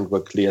nanosecond,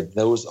 were clear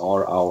those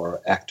are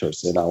our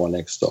actors in our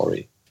next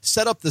story.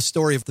 Set up the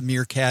story of the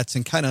meerkats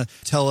and kind of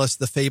tell us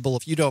the fable,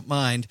 if you don't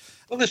mind.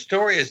 Well, the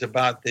story is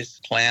about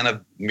this clan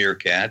of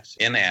meerkats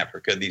in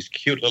Africa, these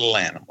cute little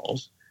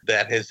animals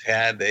that has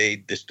had a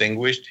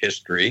distinguished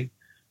history,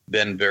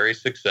 been very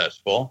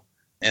successful,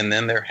 and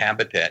then their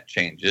habitat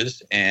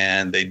changes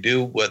and they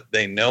do what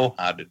they know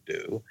how to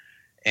do.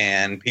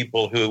 And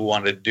people who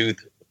want to do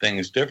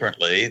things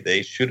differently,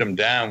 they shoot them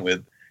down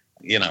with,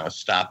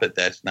 stop it,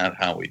 that's not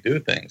how we do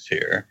things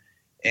here.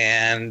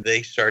 And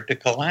they start to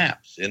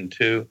collapse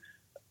into,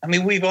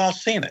 we've all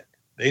seen it.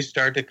 They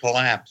start to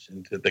collapse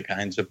into the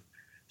kinds of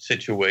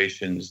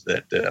situations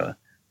that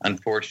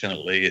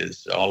unfortunately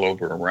is all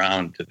over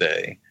around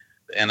today.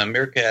 And a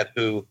meerkat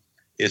who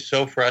is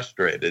so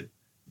frustrated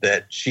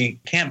that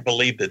she can't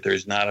believe that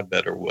there's not a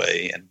better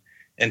way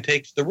and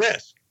takes the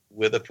risk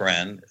with a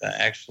friend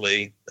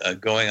actually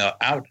going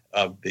out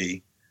of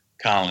the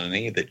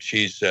colony that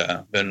she's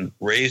been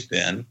raised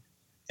in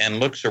and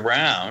looks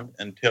around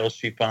until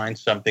she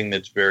finds something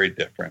that's very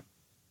different.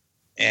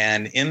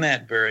 And in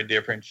that very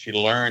different, she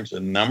learns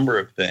a number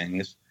of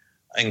things,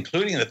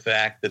 including the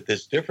fact that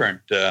this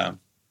different,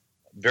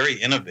 very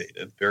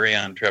innovative, very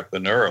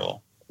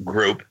entrepreneurial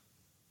group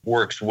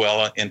works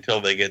well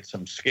until they get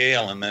some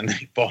scale and then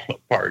they fall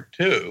apart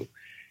too.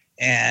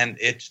 And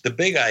it's the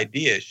big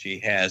idea she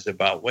has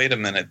about, wait a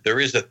minute, there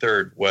is a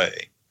third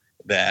way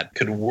that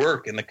could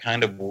work in the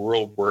kind of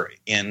world we're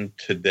in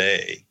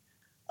today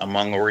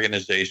among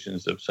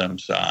organizations of some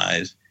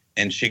size.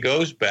 And she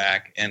goes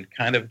back and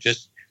kind of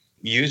just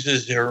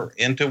uses her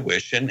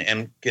intuition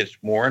and gets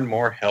more and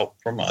more help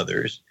from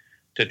others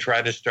to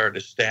try to start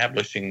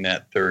establishing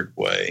that third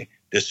way,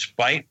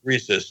 despite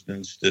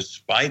resistance,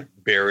 despite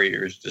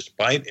barriers,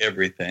 despite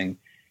everything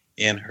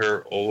in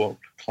her old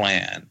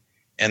clan.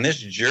 And this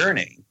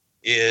journey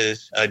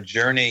is a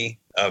journey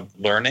of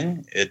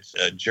learning. It's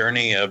a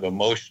journey of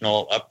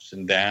emotional ups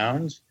and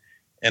downs.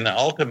 And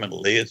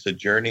ultimately, it's a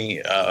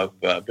journey of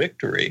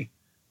victory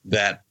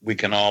that we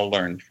can all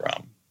learn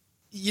from.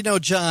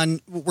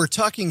 John, we're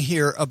talking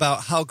here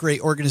about how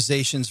great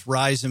organizations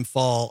rise and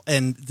fall,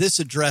 and this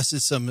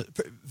addresses some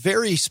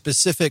very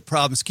specific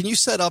problems. Can you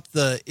set up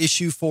the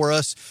issue for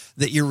us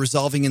that you're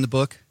resolving in the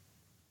book?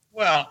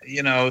 Well,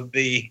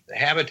 the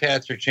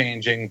habitats are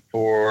changing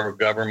for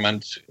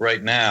governments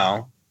right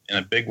now in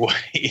a big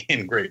way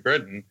in Great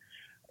Britain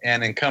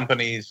and in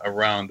companies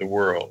around the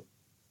world.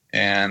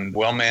 And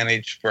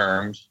well-managed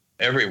firms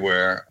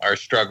everywhere are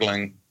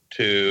struggling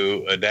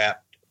to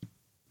adapt.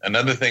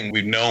 Another thing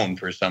we've known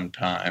for some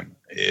time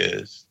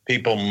is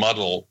people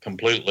muddle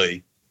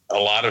completely a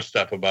lot of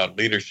stuff about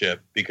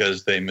leadership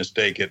because they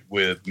mistake it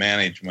with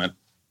management.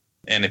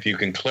 And if you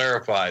can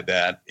clarify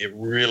that, it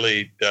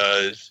really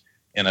does,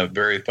 in a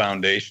very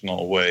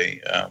foundational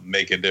way,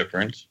 make a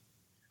difference.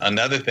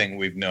 Another thing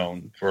we've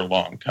known for a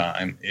long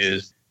time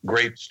is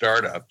great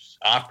startups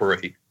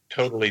operate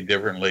totally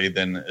differently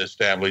than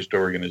established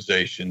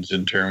organizations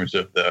in terms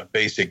of the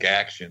basic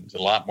actions.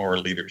 A lot more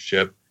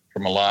leadership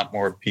from a lot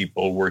more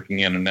people working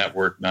in a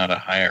network, not a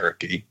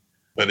hierarchy.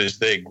 But as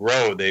they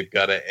grow, they've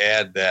got to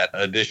add that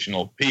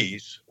additional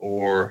piece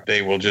or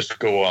they will just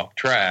go off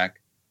track.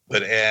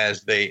 But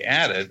as they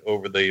add it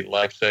over the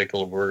life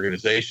cycle of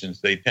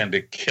organizations, they tend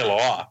to kill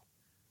off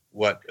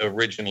what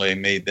originally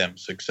made them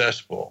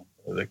successful,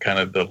 the kind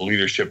of the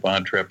leadership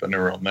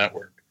entrepreneurial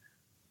network.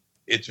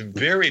 It's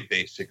very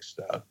basic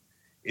stuff.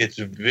 It's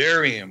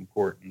very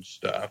important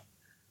stuff.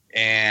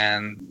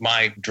 And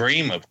my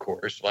dream, of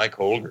course, like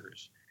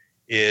Holger's,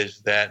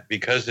 is that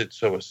because it's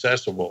so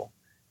accessible,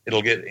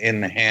 it'll get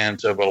in the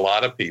hands of a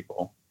lot of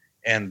people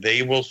and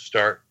they will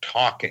start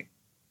talking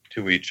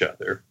to each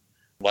other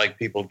like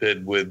people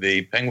did with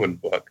the Penguin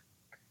book.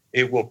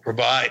 It will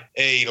provide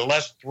a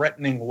less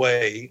threatening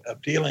way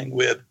of dealing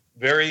with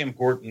very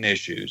important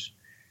issues,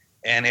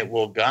 and it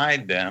will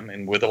guide them,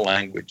 and with a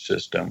language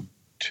system,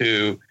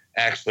 to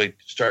actually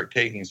start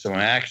taking some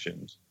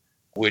actions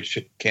which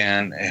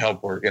can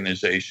help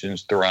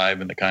organizations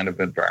thrive in the kind of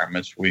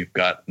environments we've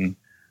gotten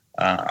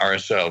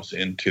ourselves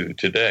into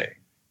today.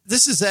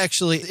 This is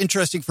actually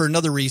interesting for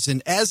another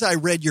reason. As I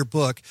read your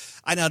book,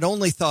 I not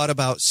only thought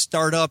about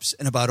startups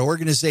and about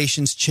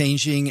organizations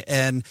changing,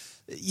 and,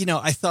 you know,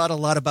 I thought a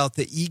lot about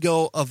the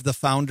ego of the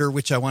founder,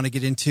 which I want to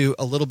get into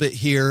a little bit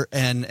here,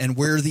 and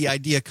where the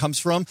idea comes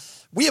from.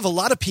 We have a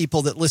lot of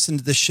people that listen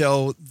to the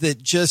show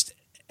that just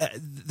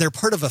they're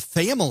part of a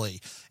family.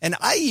 And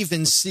I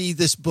even see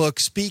this book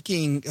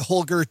speaking,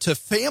 Holger, to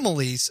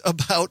families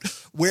about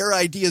where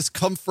ideas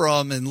come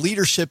from and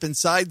leadership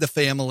inside the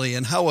family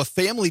and how a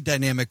family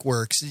dynamic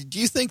works. Do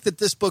you think that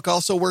this book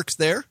also works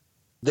there?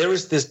 There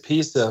is this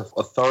piece of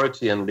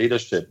authority and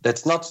leadership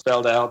that's not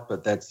spelled out,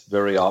 but that's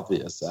very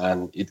obvious.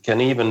 And it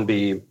can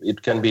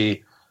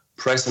be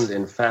present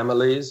in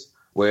families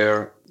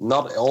where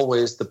not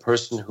always the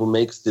person who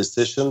makes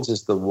decisions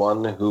is the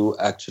one who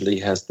actually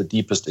has the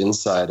deepest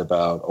insight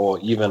about, or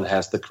even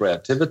has the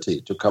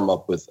creativity to come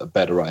up with a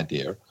better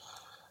idea.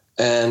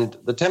 And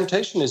the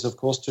temptation is, of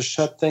course, to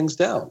shut things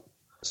down.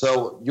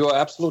 So you're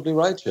absolutely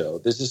right, Joe.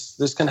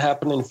 This can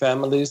happen in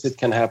families, it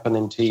can happen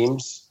in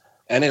teams,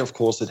 and of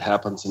course it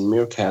happens in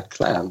meerkat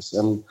clans.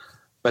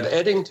 But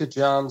adding to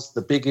John's,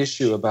 the big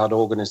issue about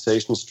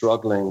organizations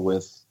struggling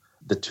with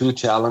the two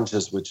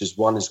challenges, which is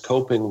one is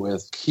coping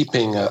with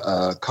keeping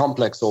a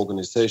complex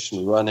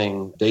organization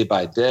running day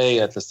by day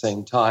at the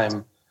same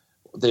time.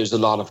 There's a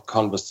lot of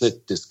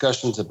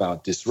discussions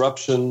about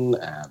disruption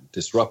and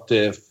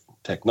disruptive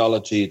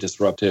technology,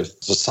 disruptive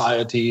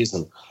societies,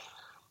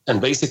 and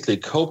basically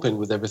coping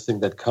with everything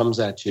that comes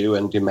at you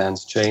and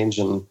demands change.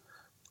 And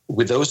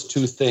with those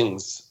two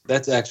things,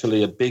 that's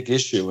actually a big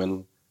issue.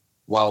 And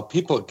while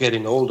people are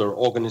getting older,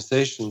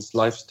 organizations'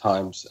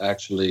 lifetimes,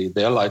 actually,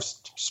 their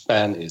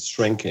lifespan is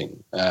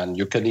shrinking, and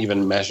you can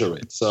even measure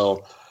it.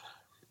 So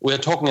we're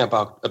talking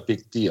about a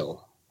big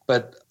deal.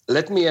 But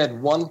let me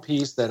add one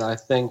piece that I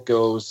think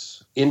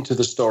goes into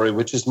the story,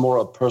 which is more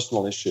a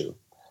personal issue.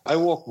 I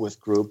work with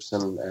groups,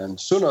 and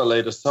sooner or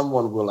later,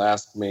 someone will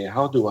ask me,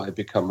 how do I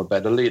become a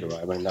better leader?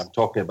 I mean, I'm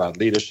talking about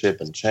leadership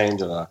and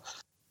change.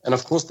 And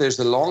of course, there's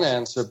a long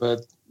answer,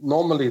 but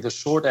normally the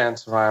short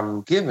answer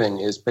I'm giving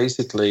is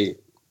basically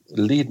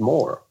lead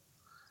more.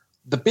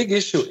 The big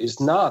issue is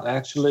not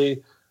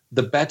actually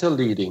the better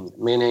leading,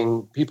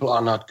 meaning people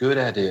are not good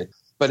at it,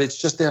 but it's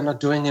just they're not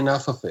doing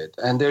enough of it,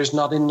 and there's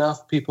not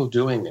enough people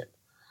doing it.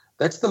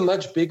 That's the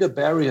much bigger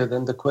barrier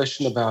than the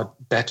question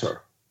about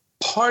better.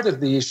 Part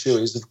of the issue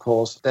is, of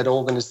course, that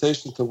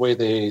organizations, the way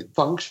they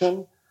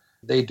function,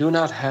 they do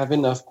not have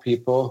enough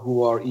people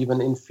who are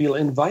even feel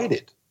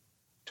invited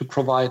to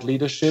provide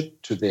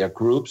leadership to their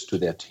groups, to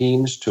their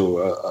teams,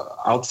 to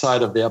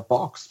outside of their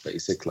box,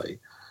 basically.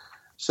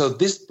 So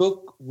this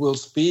book will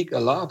speak a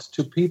lot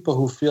to people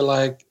who feel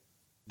like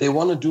they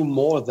want to do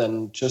more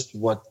than just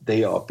what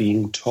they are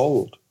being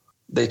told.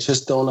 They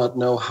just do not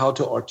know how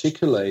to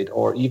articulate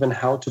or even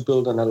how to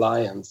build an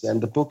alliance.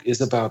 And the book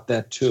is about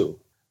that too.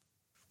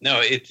 No,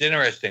 it's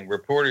interesting.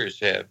 Reporters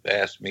have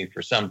asked me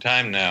for some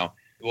time now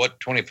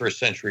what 21st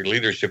century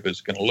leadership is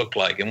going to look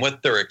like. And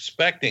what they're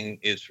expecting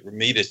is for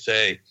me to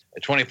say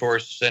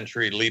 21st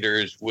century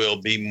leaders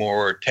will be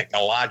more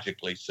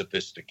technologically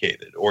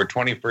sophisticated, or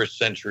 21st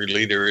century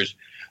leaders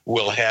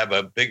will have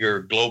a bigger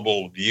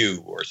global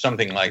view or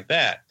something like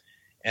that.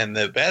 And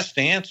the best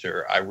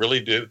answer, I really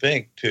do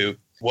think, to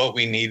what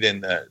we need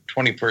in the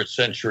 21st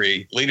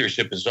century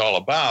leadership is all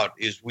about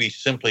is we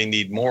simply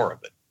need more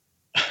of it.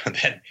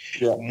 That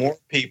more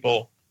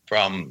people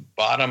from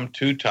bottom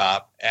to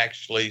top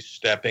actually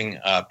stepping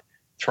up,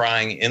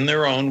 trying in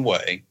their own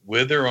way,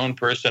 with their own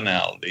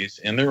personalities,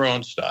 in their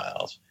own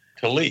styles,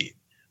 to lead.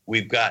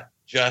 We've got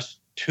just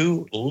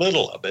too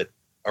little of it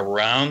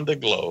around the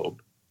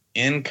globe,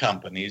 in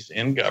companies,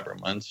 in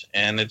governments,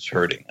 and it's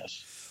hurting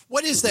us.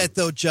 What is that,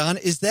 though, John?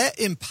 Is that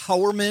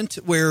empowerment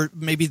where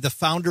maybe the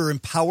founder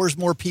empowers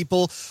more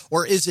people,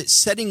 or is it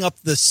setting up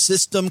the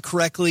system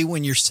correctly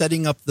when you're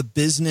setting up the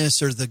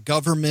business or the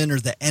government or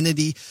the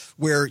entity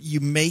where you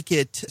make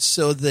it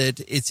so that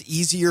it's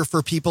easier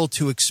for people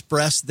to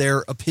express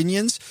their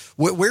opinions?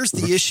 Where's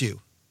the issue?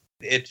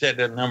 It's at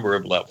a number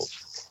of levels.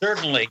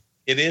 Certainly,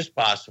 it is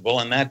possible,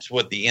 and that's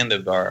what the end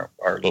of our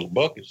little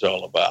book is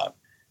all about,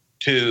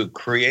 to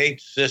create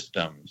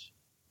systems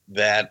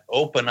that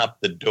open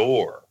up the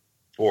door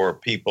for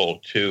people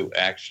to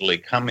actually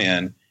come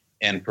in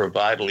and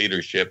provide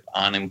leadership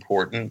on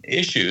important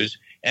issues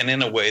and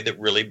in a way that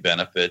really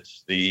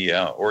benefits the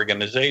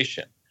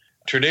organization.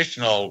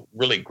 Traditional,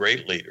 really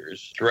great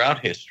leaders throughout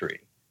history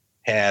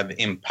have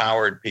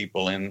empowered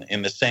people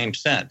in the same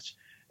sense,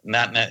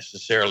 not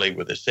necessarily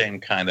with the same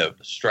kind of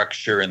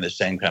structure and the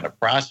same kind of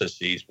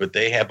processes, but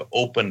they have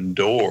opened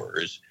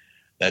doors.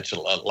 That's a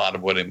lot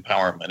of what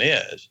empowerment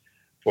is,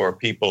 for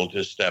people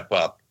to step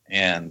up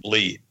and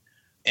lead.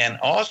 And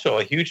also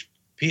a huge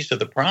piece of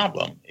the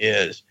problem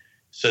is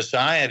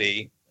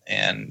society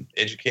and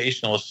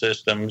educational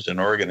systems and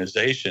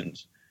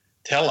organizations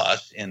tell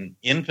us in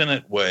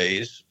infinite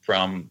ways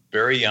from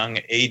very young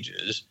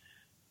ages,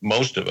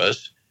 most of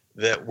us,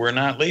 that we're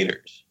not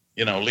leaders.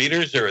 You know,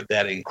 leaders are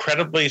that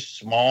incredibly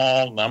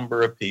small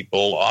number of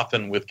people,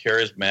 often with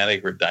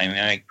charismatic or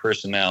dynamic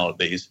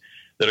personalities,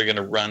 that are going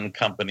to run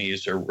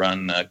companies or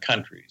run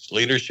countries.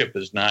 Leadership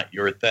is not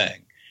your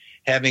thing.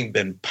 Having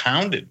been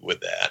pounded with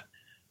that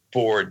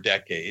for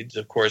decades,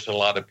 of course, a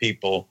lot of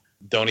people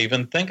don't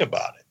even think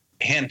about it.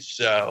 Hence,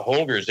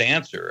 Holger's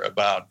answer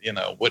about,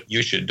 what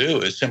you should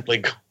do is simply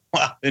go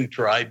out and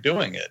try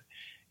doing it.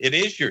 It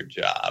is your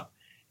job,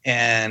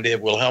 and it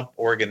will help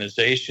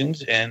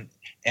organizations, and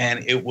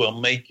it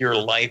will make your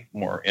life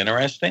more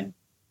interesting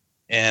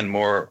and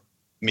more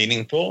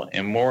meaningful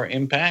and more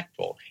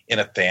impactful in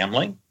a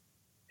family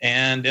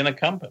and in a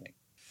company.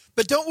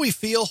 But don't we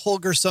feel,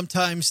 Holger,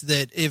 sometimes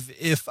that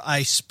if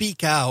I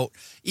speak out,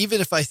 even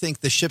if I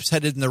think the ship's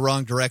headed in the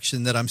wrong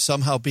direction, that I'm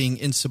somehow being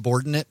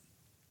insubordinate?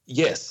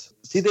 Yes.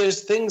 See,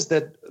 there's things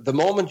that the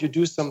moment you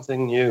do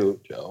something new,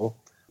 Joe,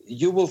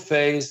 you will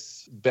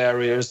face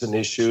barriers and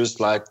issues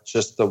like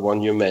just the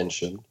one you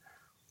mentioned.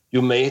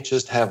 You may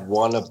just have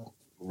a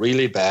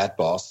really bad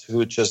boss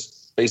who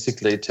just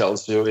basically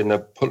tells you in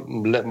a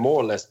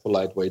more or less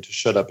polite way to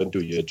shut up and do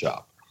your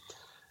job.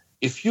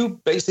 If you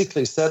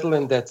basically settle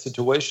in that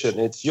situation,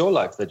 it's your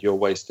life that you're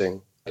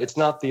wasting. It's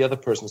not the other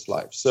person's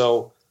life.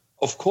 So,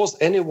 of course,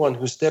 anyone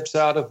who steps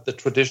out of the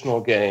traditional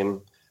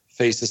game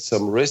faces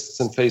some risks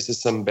and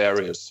faces some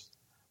barriers.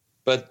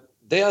 But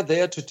they are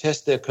there to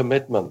test their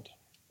commitment,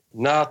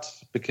 not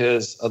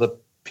because other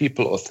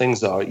people or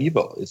things are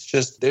evil. It's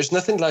just, there's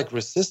nothing like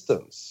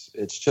resistance.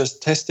 It's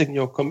just testing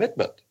your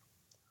commitment.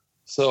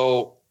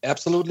 So,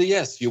 absolutely,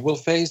 yes, you will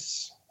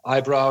face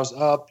eyebrows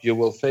up, you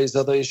will face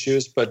other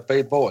issues, but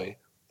boy,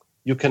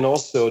 you can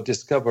also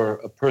discover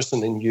a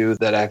person in you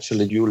that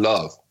actually you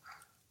love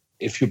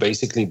if you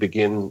basically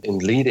begin in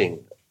leading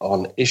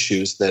on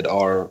issues that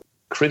are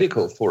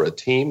critical for a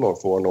team or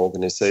for an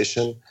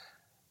organization,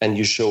 and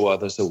you show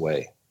others a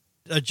way.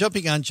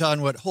 Jumping on,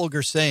 John, what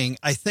Holger's saying,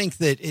 I think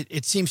that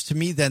it seems to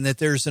me then that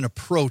there's an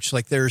approach,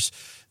 like there's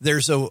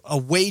a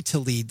way to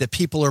lead that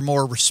people are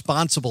more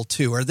responsible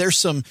to. Are there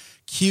some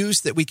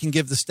cues that we can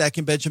give the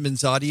Stacking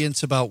Benjamins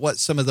audience about what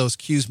some of those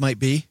cues might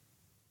be?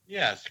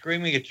 Yeah,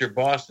 screaming at your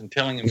boss and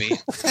telling him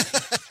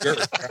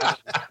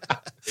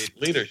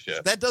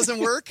leadership. That doesn't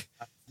work?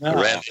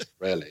 No.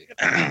 Really.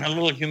 A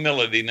little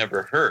humility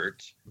never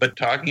hurts, but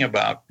talking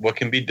about what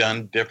can be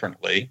done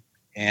differently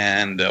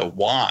and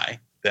why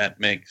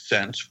that makes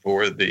sense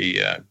for the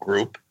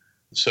group.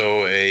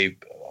 So a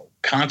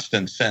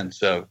constant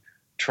sense of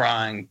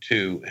trying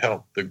to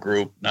help the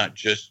group, not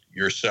just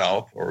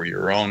yourself or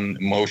your own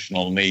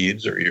emotional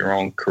needs or your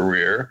own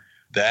career.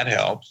 That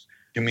helps.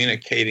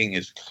 Communicating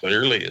as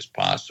clearly as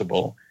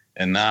possible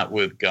and not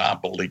with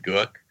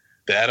gobbledygook.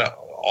 That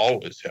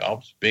always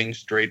helps. Being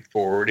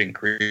straightforward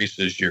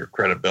increases your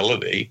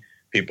credibility.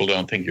 People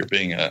don't think you're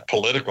being a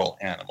political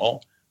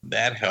animal.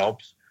 That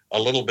helps. A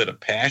little bit of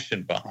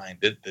passion behind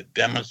it that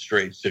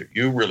demonstrates that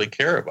you really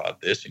care about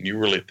this and you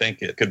really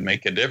think it could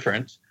make a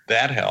difference.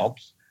 That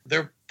helps.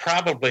 There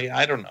probably,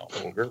 I don't know,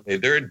 Holger,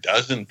 there are a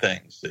dozen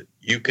things that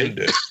you can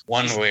do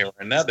one way or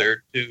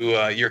another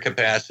to your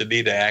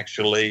capacity to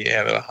actually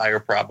have a higher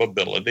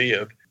probability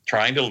of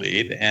trying to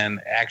lead and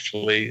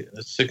actually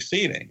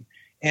succeeding.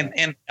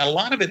 And a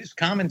lot of it is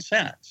common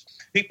sense.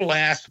 People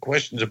ask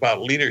questions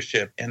about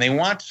leadership and they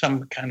want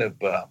some kind of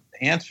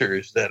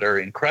answers that are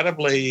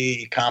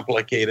incredibly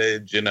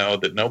complicated,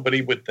 that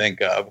nobody would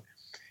think of.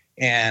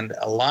 And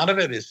a lot of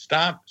it is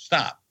stop.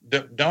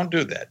 Don't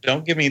do that.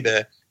 Don't give me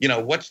the,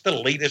 what's the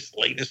latest.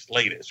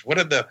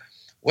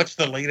 What's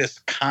the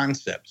latest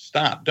concept?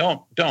 Stop.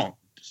 Don't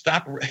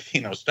stop,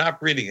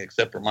 stop reading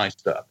except for my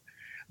stuff.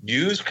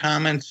 Use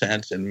common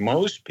sense. And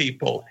most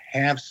people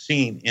have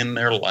seen in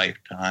their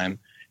lifetime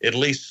at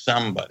least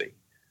somebody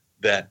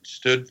that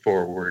stood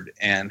forward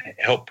and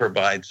helped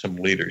provide some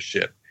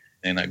leadership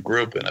in a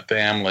group, in a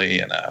family,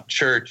 in a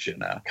church,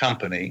 in a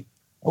company.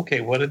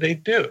 Okay, what do they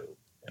do?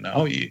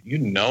 You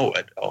know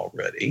it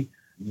already.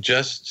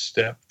 Just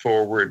step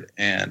forward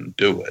and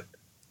do it.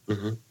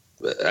 Mm-hmm.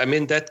 I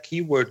mean, that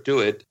keyword, do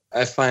it,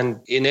 I find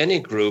in any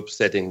group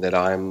setting that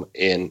I'm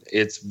in,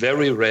 it's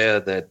very rare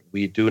that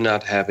we do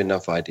not have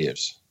enough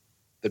ideas,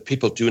 that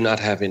people do not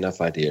have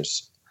enough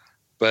ideas.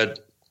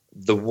 But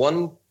the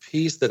one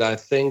piece that I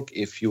think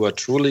if you are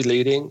truly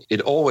leading,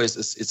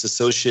 it's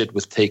associated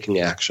with taking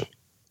action.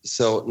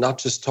 So not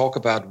just talk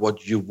about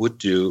what you would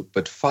do,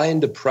 but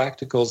find a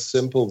practical,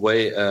 simple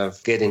way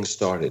of getting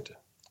started,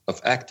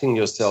 of acting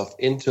yourself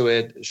into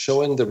it,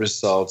 showing the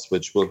results,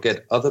 which will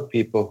get other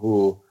people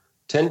who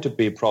tend to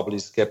be probably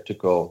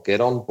skeptical,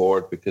 get on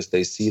board because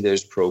they see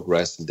there's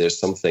progress and there's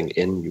something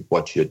in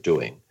what you're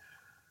doing.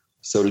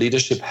 So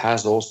leadership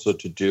has also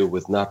to do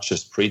with not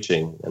just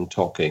preaching and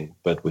talking,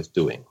 but with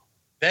doing.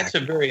 That's a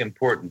very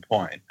important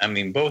point. I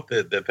mean, both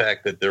the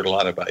fact that there are a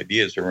lot of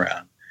ideas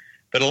around,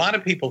 but a lot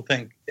of people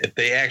think if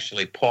they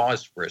actually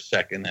paused for a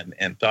second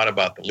and thought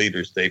about the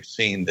leaders they've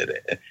seen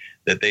that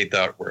they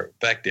thought were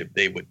effective,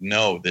 they would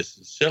know this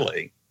is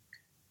silly.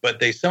 But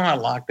they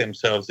somehow lock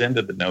themselves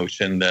into the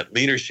notion that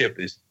leadership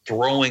is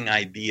throwing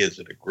ideas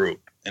at a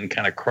group and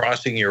kind of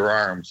crossing your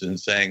arms and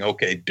saying,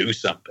 okay, do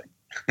something.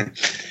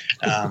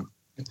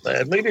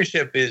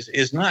 Leadership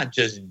is not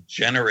just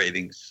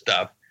generating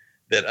stuff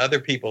that other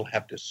people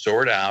have to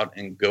sort out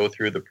and go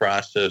through the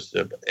process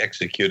of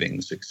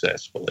executing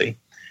successfully.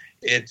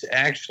 It's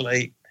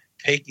actually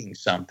taking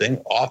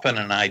something, often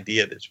an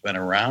idea that's been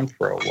around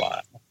for a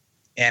while,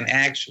 and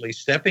actually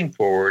stepping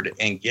forward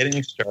and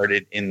getting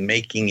started in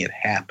making it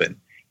happen,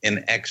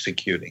 in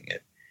executing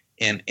it,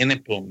 in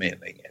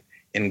implementing it,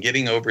 in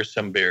getting over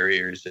some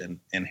barriers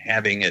and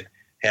having it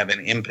have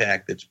an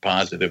impact that's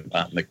positive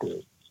on the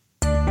group.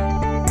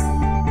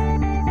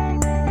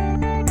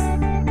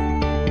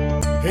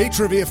 Hey,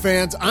 trivia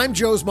fans, I'm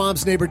Joe's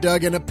mom's neighbor,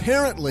 Doug, and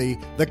apparently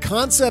the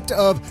concept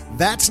of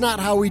 "that's not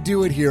how we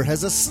do it here"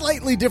 has a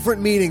slightly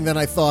different meaning than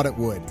I thought it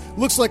would.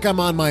 Looks like I'm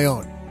on my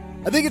own.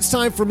 I think it's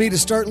time for me to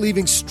start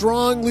leaving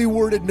strongly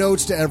worded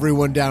notes to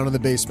everyone down in the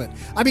basement.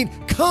 I mean,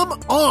 come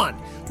on!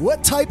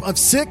 What type of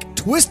sick,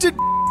 twisted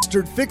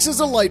bastard fixes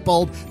a light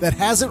bulb that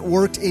hasn't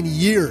worked in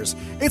years?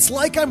 It's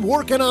like I'm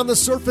working on the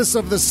surface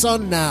of the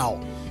sun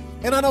now.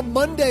 And on a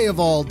Monday of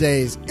all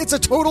days, it's a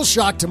total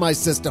shock to my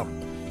system.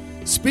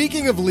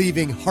 Speaking of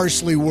leaving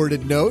harshly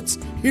worded notes,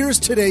 here's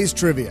today's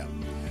trivia.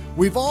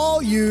 We've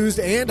all used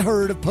and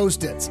heard of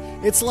Post-its.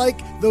 It's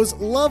like those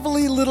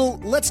lovely little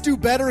 "let's do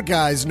better,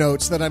 guys"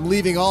 notes that I'm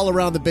leaving all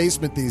around the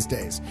basement these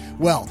days.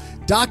 Well,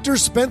 Dr.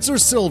 Spencer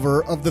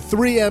Silver of the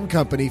 3M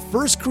Company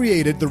first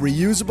created the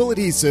reusable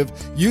adhesive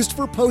used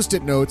for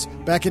Post-it notes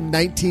back in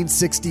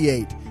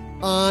 1968.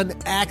 On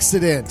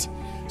accident.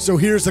 So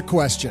here's a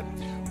question.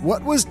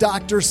 What was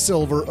Dr.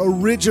 Silver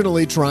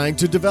originally trying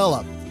to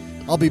develop?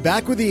 I'll be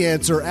back with the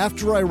answer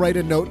after I write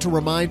a note to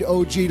remind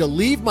OG to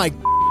leave my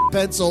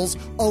pencils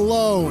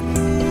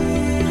alone.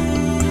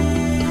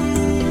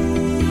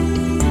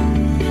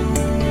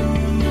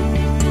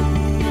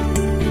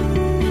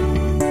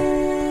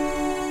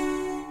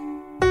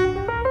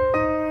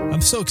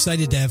 I'm so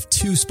excited to have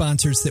two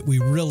sponsors that we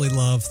really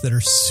love that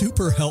are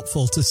super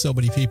helpful to so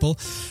many people.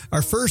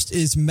 Our first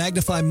is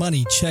Magnify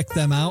Money. Check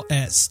them out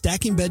at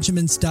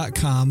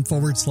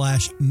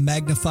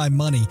stackingbenjamins.com/Magnify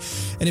Money.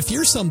 And if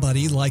you're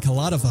somebody like a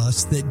lot of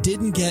us that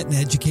didn't get an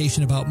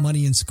education about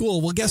money in school,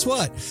 well, guess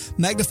what?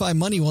 Magnify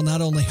Money will not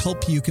only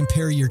help you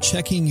compare your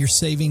checking, your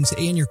savings,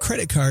 and your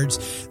credit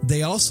cards,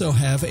 they also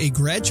have a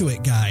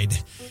graduate guide.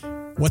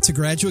 What's a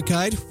graduate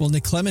guide? Well,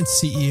 Nick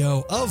Clements,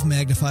 CEO of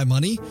Magnify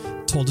Money,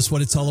 told us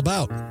what it's all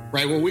about.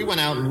 Right. Well, we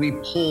went out and we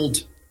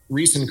polled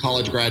recent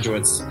college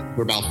graduates who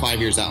are about 5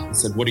 years out and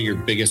said, what are your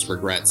biggest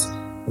regrets?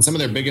 And some of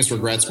their biggest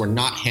regrets were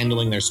not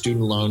handling their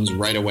student loans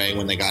right away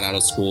when they got out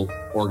of school,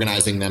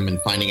 organizing them and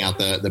finding out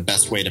the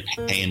best way to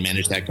pay and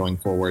manage that going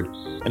forward.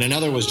 And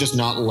another was just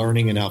not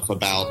learning enough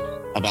about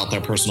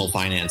their personal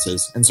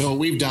finances. And so what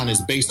we've done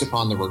is based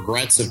upon the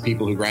regrets of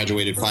people who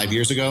graduated 5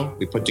 years ago,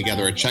 we put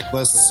together a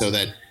checklist so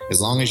that as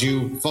long as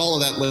you follow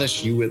that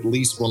list, you at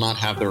least will not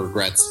have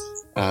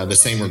the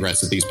same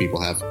regrets that these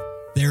people have.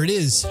 There it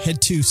is. Head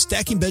to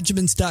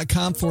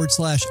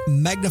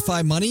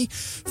stackingbenjamins.com/Magnify Money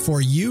for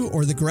you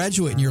or the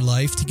graduate in your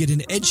life to get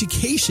an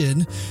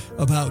education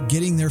about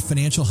getting their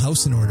financial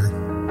house in order.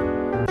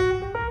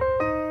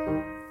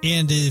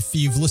 And if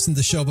you've listened to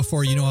the show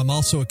before, you know I'm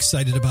also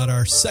excited about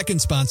our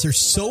second sponsor,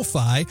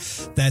 SoFi.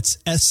 That's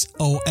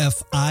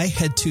SOFI.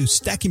 Head to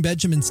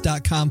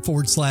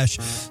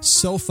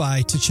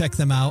stackingbenjamins.com/SoFi to check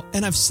them out.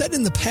 And I've said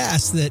in the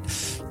past that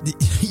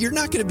you're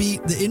not going to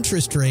beat the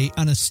interest rate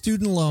on a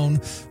student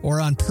loan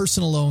or on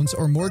personal loans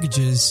or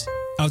mortgages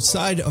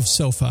outside of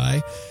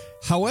SoFi.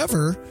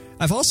 However,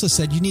 I've also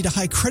said you need a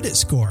high credit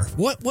score.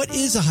 What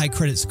is a high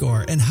credit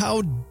score, and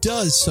how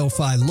does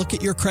SoFi look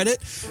at your credit?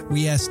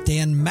 We asked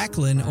Dan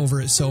Macklin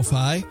over at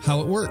SoFi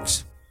how it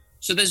works.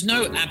 So there's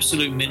no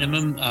absolute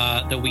minimum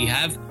that we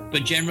have,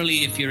 but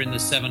generally if you're in the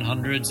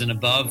 700s and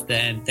above,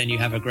 then you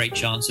have a great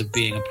chance of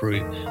being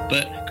approved.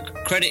 But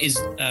credit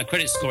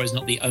score is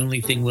not the only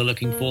thing we're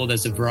looking for.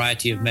 There's a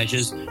variety of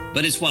measures,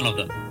 but it's one of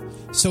them.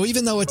 So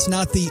even though it's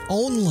not the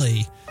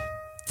only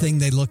thing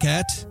they look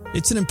at,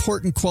 it's an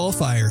important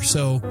qualifier.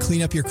 So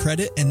clean up your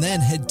credit and then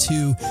head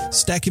to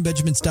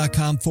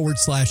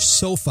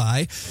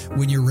stackingbenjamins.com/SoFi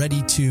when you're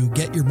ready to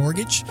get your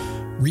mortgage,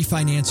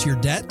 refinance your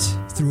debt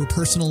through a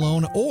personal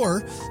loan,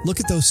 or look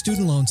at those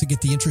student loans to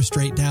get the interest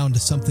rate down to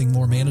something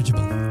more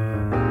manageable.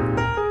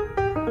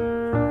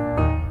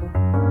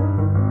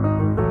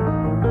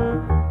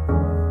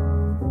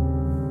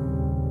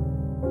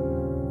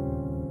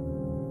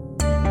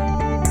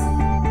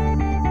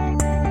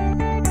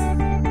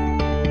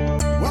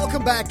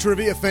 Back,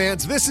 trivia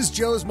fans. This is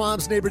Joe's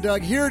mom's neighbor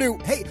Doug here to,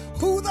 hey,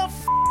 who the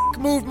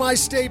moved my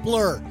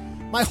stapler?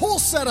 My whole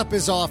setup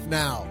is off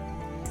now.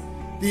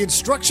 The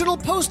instructional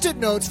Post-it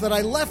notes that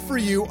I left for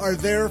you are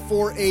there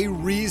for a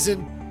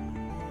reason.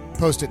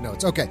 Post-it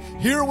notes. Okay,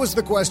 here was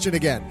the question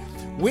again.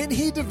 When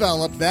he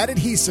developed that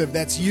adhesive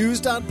that's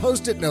used on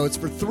Post-it notes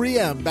for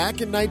 3M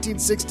back in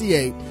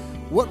 1968,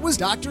 what was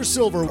Dr.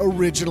 Silver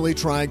originally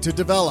trying to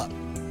develop?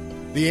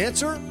 The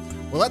answer?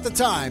 Well, at the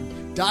time,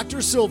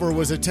 Dr. Silver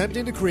was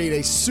attempting to create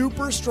a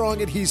super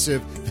strong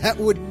adhesive that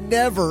would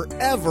never,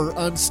 ever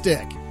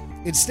unstick.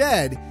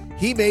 Instead,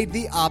 he made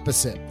the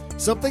opposite,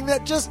 something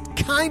that just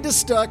kind of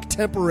stuck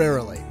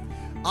temporarily.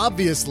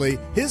 Obviously,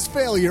 his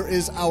failure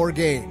is our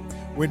gain.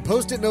 When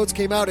Post-it notes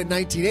came out in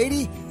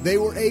 1980, they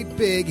were a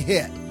big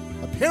hit.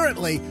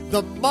 Apparently,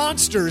 the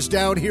monsters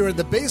down here in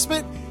the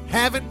basement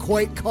haven't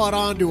quite caught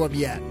on to them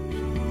yet.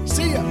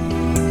 See ya!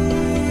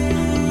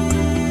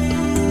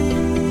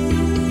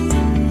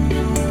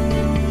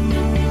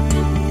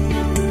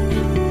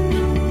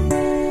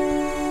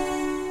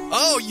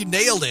 Oh, you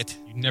nailed it.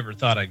 You never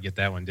thought I'd get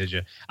that one, did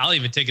you? I'll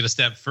even take it a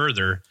step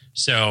further.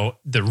 So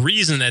the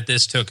reason that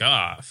this took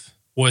off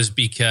was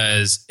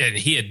because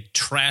he had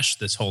trashed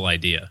this whole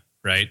idea,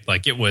 right?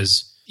 Like it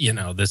was,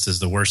 this is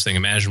the worst thing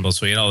imaginable.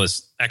 So he had all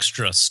this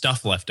extra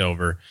stuff left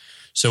over.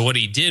 So what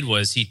he did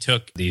was he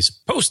took these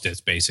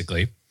Post-its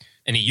basically,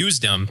 and he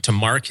used them to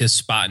mark his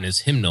spot in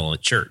his hymnal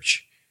at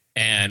church.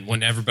 And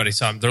when everybody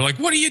saw him, they're like,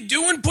 what are you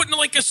doing? Putting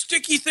like a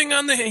sticky thing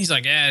on the hand? He's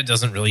like, it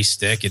doesn't really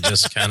stick. It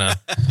just kind of,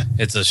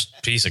 it's a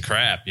piece of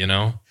crap,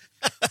 And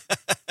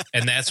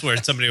that's where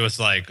somebody was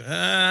like,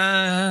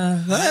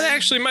 that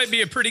actually might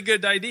be a pretty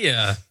good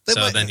idea. That's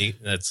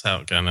how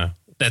it kind of,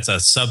 that's a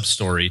sub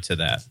story to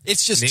that.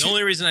 It's just the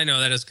only reason I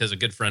know that is because a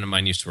good friend of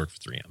mine used to work for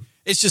 3M.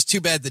 It's just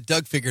too bad that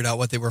Doug figured out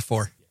what they were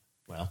for.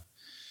 Well,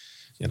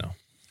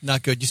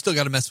 Not good. You still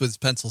got to mess with his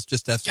pencils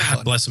just to have some God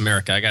fun. Bless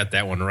America. I got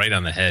that one right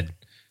on the head.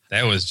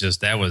 That was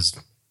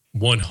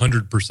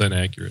 100%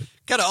 accurate.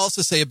 Got to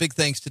also say a big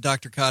thanks to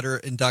Dr. Cotter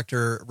and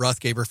Dr.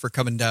 Rothgaber for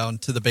coming down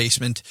to the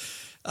basement.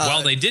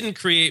 While they didn't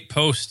create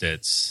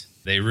Post-its,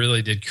 they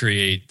really did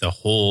create the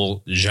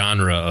whole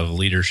genre of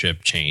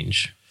leadership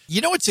change.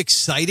 You know what's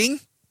exciting?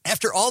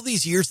 After all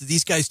these years of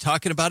these guys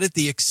talking about it,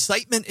 the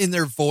excitement in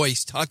their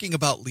voice talking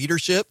about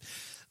leadership,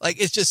 like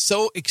it's just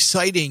so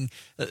exciting.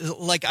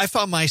 Like I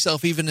found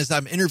myself, even as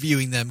I'm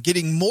interviewing them,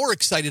 getting more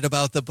excited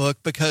about the book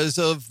because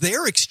of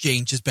their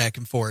exchanges back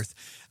and forth,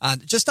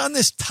 just on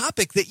this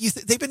topic that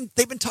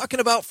they've been talking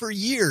about for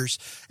years.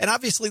 And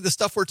obviously, the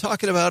stuff we're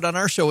talking about on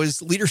our show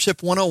is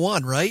Leadership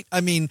 101, right?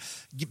 I mean,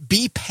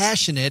 be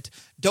passionate.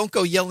 Don't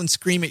go yell and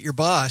scream at your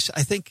boss.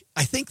 I think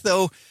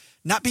though,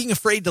 not being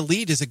afraid to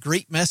lead is a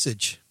great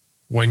message.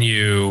 When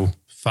you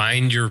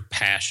find your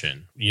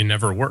passion, you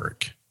never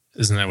work.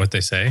 Isn't that what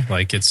they say?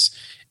 Like this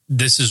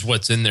is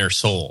what's in their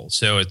soul.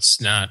 So it's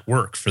not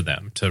work for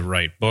them to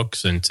write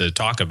books and to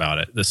talk about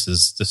it. This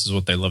is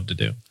what they love to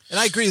do. And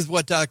I agree with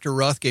what Dr.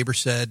 Rothgaber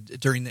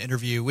said during the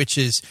interview, which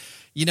is,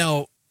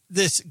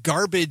 this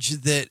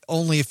garbage that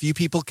only a few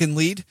people can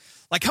lead.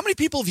 Like how many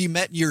people have you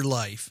met in your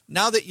life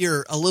now that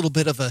you're a little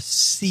bit of a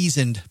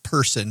seasoned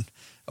person,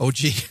 OG,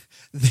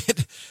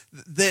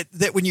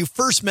 that when you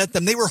first met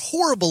them, they were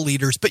horrible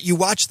leaders, but you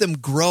watch them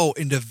grow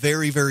into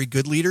very, very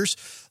good leaders.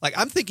 Like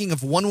I'm thinking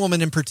of one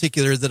woman in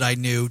particular that I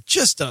knew,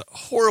 just a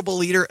horrible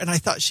leader. And I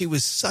thought she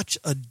was such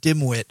a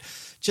dimwit,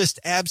 just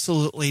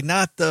absolutely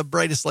not the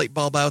brightest light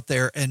bulb out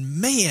there.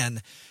 And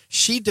man,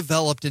 she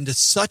developed into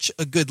such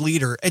a good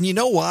leader. And you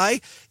know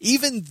why?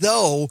 Even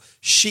though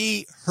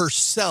she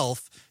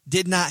herself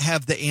did not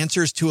have the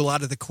answers to a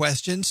lot of the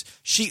questions,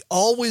 she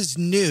always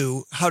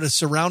knew how to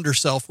surround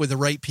herself with the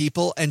right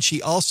people. And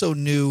she also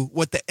knew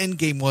what the end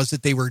game was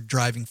that they were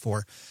driving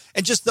for.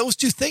 And just those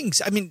two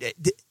things. I mean,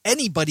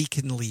 anybody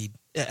can lead.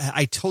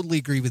 I totally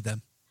agree with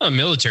them. Well, the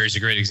military is a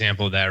great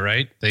example of that,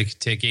 right? They could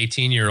take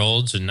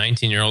 18-year-olds and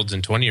 19-year-olds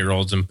and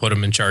 20-year-olds and put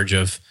them in charge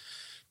of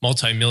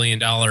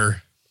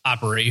multi-million-dollar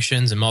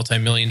operations and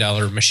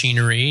multi-million-dollar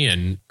machinery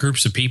and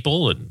groups of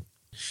people. And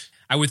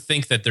I would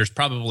think that there's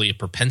probably a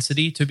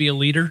propensity to be a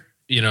leader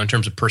in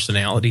terms of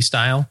personality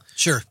style.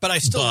 Sure. But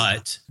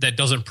that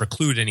doesn't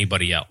preclude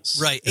anybody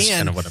else. Right. Is and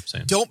kind of what I'm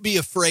saying. Don't be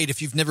afraid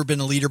if you've never been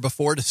a leader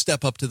before to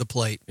step up to the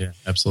plate. Yeah,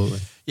 absolutely.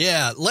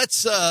 Yeah.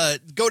 Let's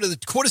go to the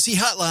Quotacy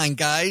hotline,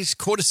 guys.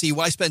 Quotacy,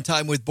 why spend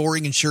time with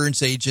boring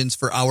insurance agents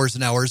for hours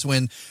and hours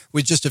when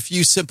with just a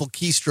few simple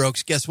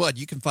keystrokes, guess what?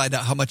 You can find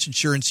out how much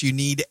insurance you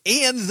need.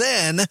 And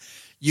then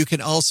you can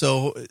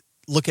also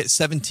look at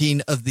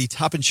 17 of the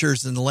top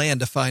insurers in the land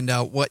to find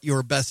out what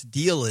your best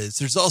deal is.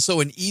 There's also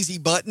an easy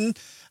button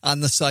on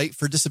the site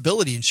for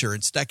disability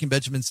insurance,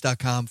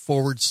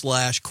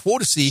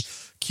 stackingbenjamins.com/Quotacy,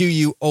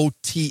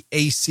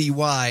 Quotacy.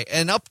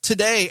 And up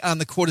today on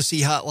the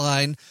Quotacy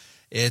hotline,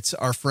 it's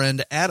our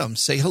friend Adam.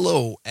 Say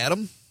hello,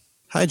 Adam.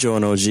 Hi, Joe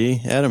and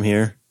OG. Adam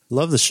here.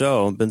 Love the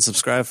show. Been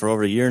subscribed for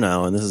over a year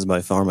now, and this is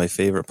by far my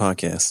favorite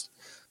podcast.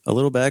 A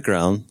little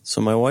background.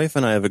 So my wife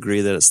and I have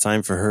agreed that it's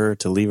time for her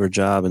to leave her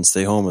job and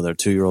stay home with our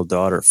 2-year-old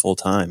daughter full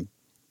time.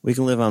 We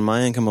can live on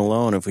my income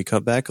alone if we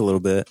cut back a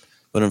little bit,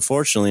 but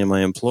unfortunately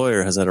my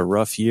employer has had a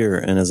rough year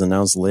and has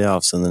announced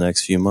layoffs in the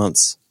next few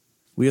months.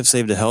 We have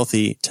saved a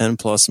healthy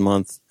 10-plus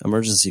month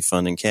emergency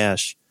fund in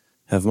cash,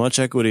 have much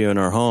equity in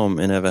our home,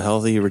 and have a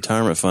healthy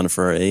retirement fund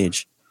for our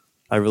age.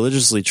 I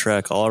religiously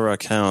track all of our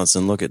accounts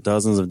and look at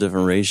dozens of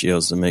different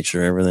ratios to make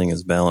sure everything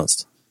is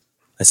balanced.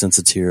 I sense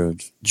a tear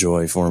of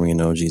joy forming in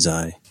OG's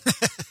eye.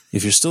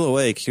 If you're still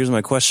awake, here's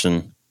my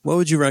question. What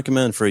would you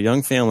recommend for a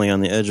young family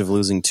on the edge of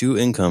losing 2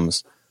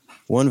 incomes,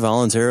 one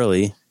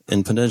voluntarily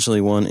and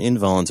potentially one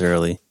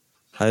involuntarily?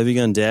 I have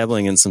begun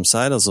dabbling in some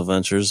side hustle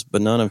ventures,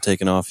 but none have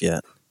taken off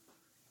yet.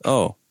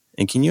 Oh,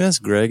 and can you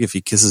ask Greg if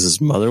he kisses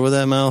his mother with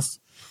that mouth?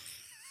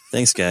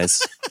 Thanks,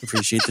 guys.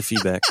 Appreciate the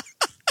feedback.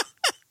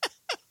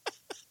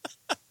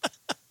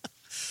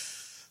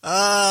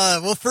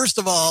 Well, first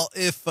of all,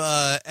 if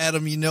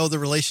Adam, you know the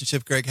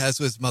relationship Greg has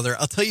with his mother,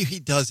 I'll tell you he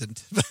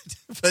doesn't.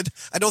 But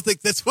I don't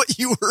think that's what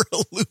you were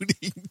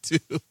alluding to.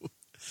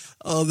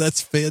 Oh,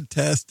 that's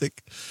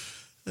fantastic.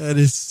 That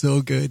is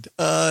so good.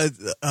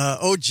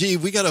 OG,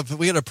 we got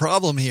a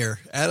problem here.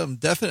 Adam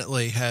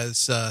definitely has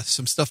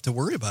some stuff to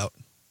worry about.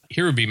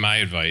 Here would be my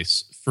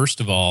advice. First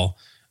of all,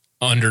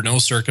 under no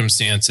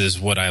circumstances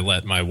would I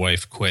let my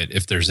wife quit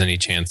if there's any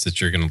chance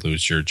that you're going to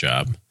lose your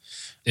job.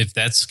 If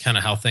that's kind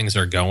of how things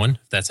are going,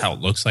 if that's how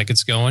it looks like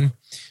it's going,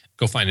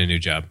 go find a new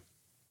job.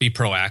 Be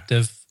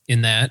proactive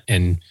in that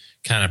and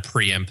kind of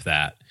preempt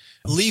that.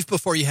 Leave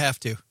before you have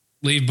to.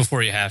 Leave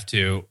before you have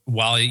to.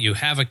 While you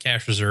have a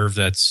cash reserve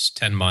that's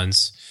 10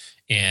 months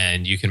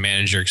and you can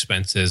manage your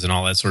expenses and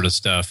all that sort of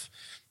stuff,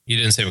 you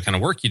didn't say what kind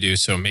of work you do,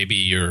 so maybe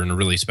you're in a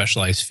really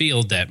specialized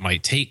field that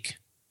might take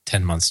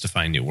 10 months to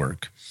find new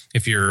work.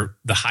 If you're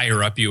the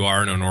higher up you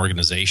are in an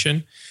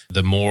organization,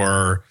 the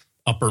more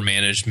upper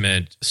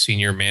management,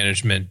 senior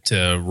management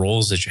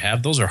roles that you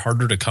have, those are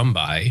harder to come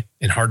by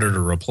and harder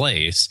to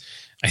replace.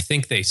 I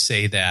think they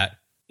say that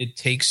it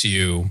takes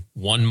you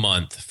 1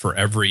 month for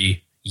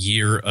every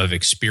year of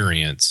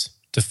experience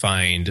to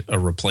find a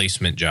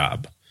replacement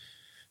job.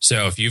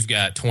 So if you've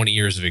got 20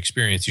 years of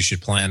experience, you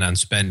should plan on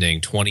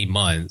spending 20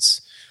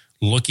 months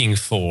looking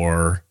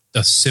for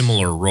a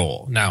similar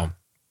role. Now,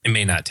 it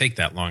may not take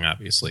that long,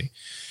 obviously.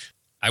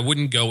 I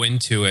wouldn't go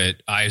into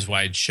it eyes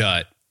wide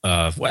shut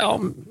of,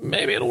 well,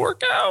 maybe it'll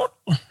work out.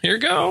 Here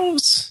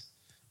goes.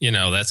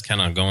 That's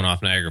kind of going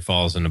off Niagara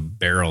Falls in a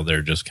barrel.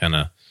 They're just kind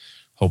of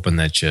hoping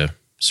that you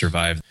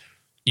survive.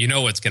 You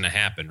know what's going to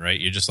happen, right?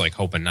 You're just like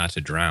hoping not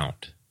to drown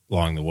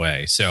along the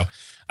way. So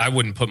I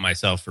wouldn't put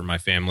myself or my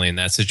family in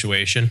that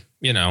situation.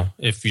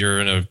 If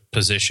you're in a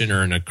position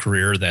or in a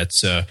career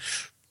that's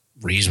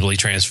reasonably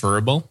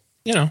transferable,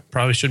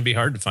 probably shouldn't be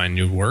hard to find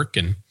new work.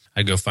 And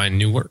I'd go find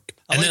new work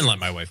and then let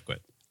my wife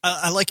quit.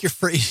 I like your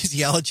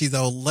phraseology,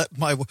 though.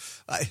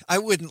 I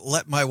wouldn't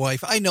let my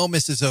wife. I know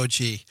Mrs.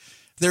 OG.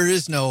 There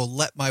is no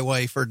let my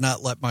wife or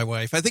not let my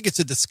wife. I think it's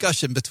a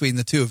discussion between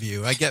the two of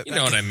you. I get. You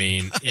know what I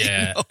mean?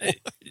 Yeah.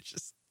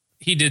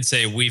 He did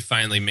say we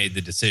finally made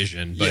the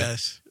decision, but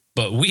yes.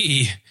 But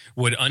we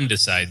would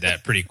undecide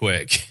that pretty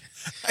quick.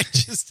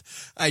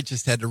 I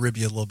just had to rib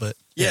you a little bit.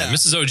 Yeah.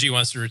 Mrs. OG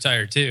wants to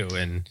retire too,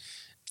 and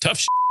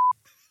tough.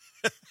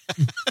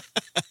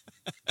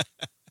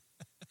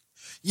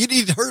 You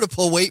need her to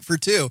pull weight for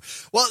 2.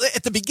 Well,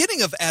 at the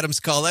beginning of Adam's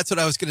call, that's what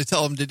I was going to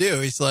tell him to do.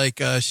 He's like,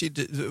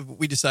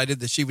 we decided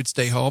that she would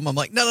stay home. I'm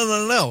like,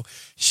 no.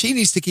 She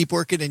needs to keep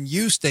working and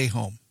you stay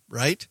home,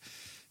 right?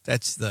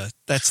 That's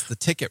the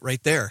ticket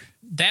right there.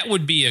 That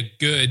would be a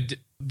good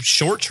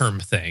short-term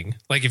thing.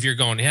 Like if you're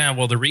going,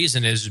 the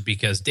reason is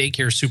because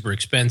daycare is super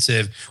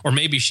expensive, or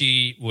maybe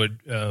she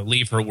would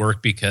leave her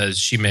work because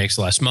she makes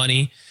less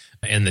money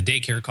and the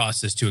daycare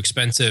cost is too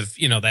expensive,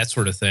 that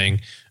sort of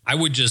thing. I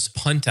would just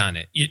punt on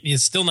it.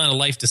 It's still not a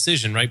life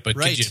decision, right? But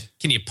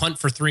can you punt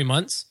for 3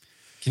 months?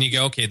 Can you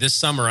go, okay, this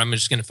summer I'm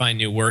just going to find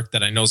new work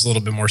that I know is a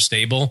little bit more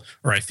stable,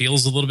 or I feel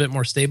is a little bit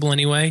more stable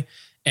anyway.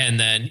 And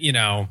then,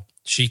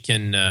 she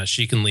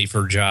can leave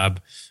her job,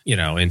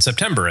 in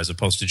September as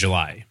opposed to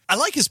July. I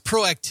like his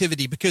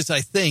proactivity because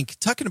I think,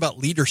 talking about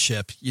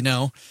leadership,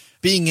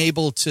 being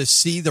able to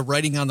see the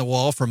writing on the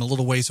wall from a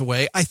little ways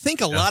away. I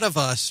think a lot of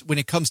us, when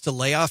it comes to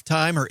layoff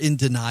time, are in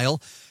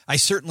denial. I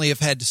certainly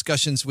have had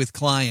discussions with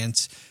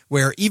clients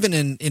where even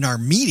in our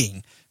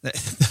meeting,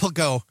 they'll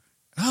go,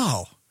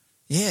 oh,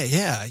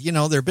 yeah,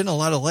 there have been a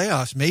lot of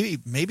layoffs.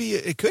 Maybe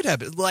it could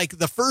happen. Like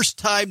the first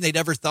time they'd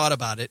ever thought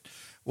about it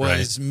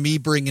was me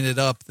bringing it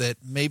up that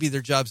maybe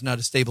their job's not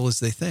as stable as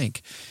they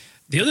think.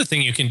 The other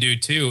thing you can do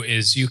too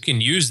is you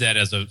can use that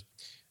as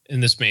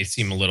and this may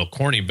seem a little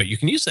corny, but you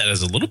can use that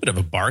as a little bit of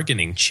a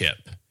bargaining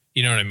chip.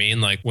 You know what I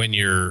mean? Like when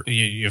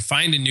you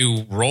find a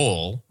new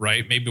role,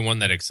 right? Maybe one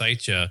that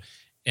excites you.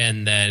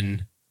 And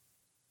then,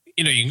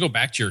 you can go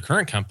back to your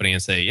current company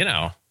and say,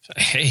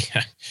 hey,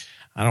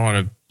 I don't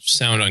want to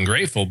sound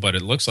ungrateful, but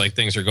it looks like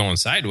things are going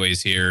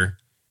sideways here.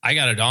 I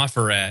got an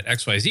offer at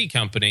XYZ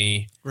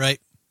company. Right.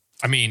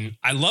 I mean,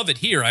 I love it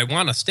here. I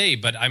want to stay,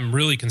 but I'm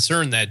really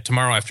concerned that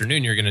tomorrow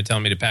afternoon you're going to tell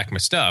me to pack my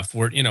stuff.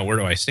 Where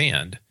do I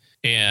stand?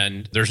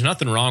 And there's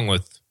nothing wrong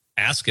with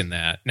asking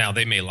that. Now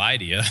they may lie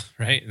to you,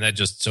 right? And that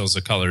just shows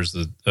the colors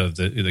of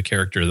the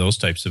character of those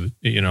types of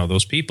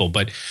those people.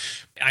 But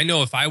I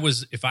know if I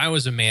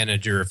was a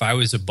manager, if I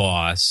was a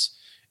boss,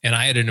 and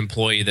I had an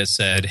employee that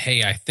said,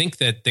 "Hey, I think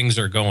that things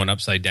are going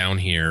upside down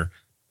here.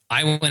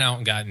 I went out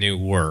and got new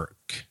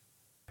work.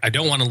 I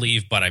don't want to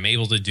leave, but I'm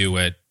able to do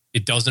it.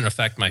 It doesn't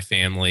affect my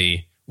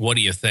family. What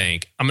do you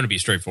think?" I'm going to be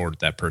straightforward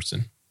with that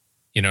person.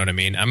 You know what I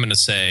mean? I'm going to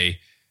say,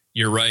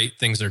 "You're right.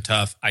 Things are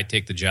tough. I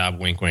take the job.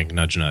 Wink, wink,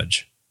 nudge,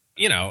 nudge."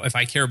 If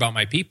I care about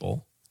my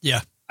people,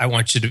 I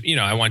want you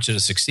to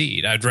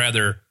succeed. I'd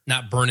rather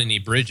not burn any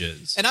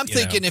bridges. And I'm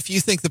thinking, if you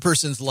think the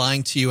person's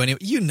lying to you, and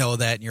you know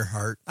that in your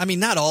heart. I mean,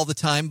 not all the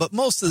time, but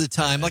most of the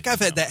time. Like I've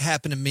had that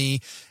happen to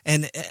me,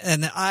 and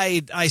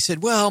I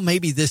said, well,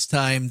 maybe this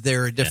time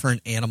they're a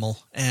different animal,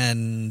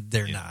 and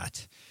they're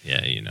not.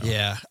 Yeah,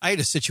 Yeah, I had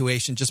a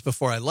situation just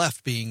before I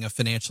left being a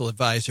financial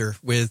advisor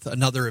with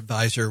another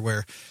advisor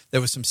where there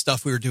was some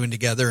stuff we were doing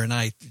together, and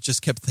I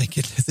just kept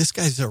thinking, this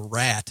guy's a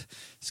rat.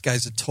 This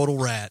guy's a total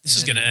rat. This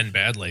is going to end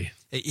badly.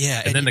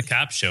 Yeah. And then the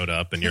cops showed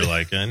up, and you're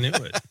like, I knew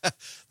it.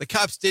 The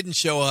cops didn't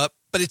show up,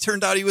 but it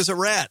turned out he was a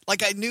rat.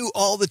 Like I knew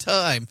all the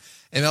time.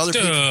 And other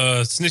people,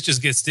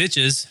 snitches get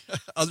stitches.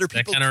 Other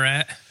people, that kind of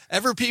rat.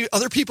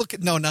 Other people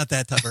could, no, not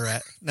that type of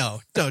rat.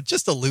 No,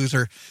 just a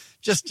loser.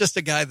 Just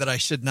a guy that I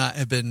should not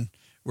have been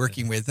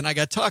working with. And I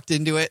got talked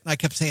into it, and I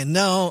kept saying,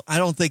 no, I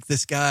don't think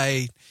this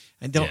guy,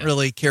 I don't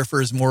really care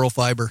for his moral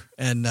fiber,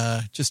 and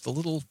just a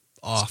little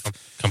off.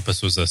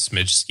 Compass was a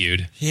smidge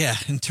skewed. Yeah,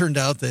 and turned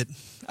out that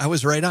I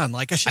was right on.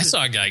 Like I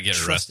saw a guy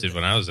get arrested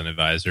when I was an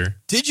advisor.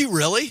 Did you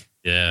really?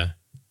 Yeah.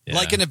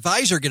 Like an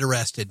advisor get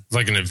arrested?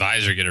 Like an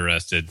advisor get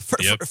arrested. For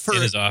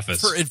in his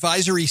office. For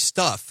advisory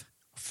stuff.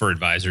 For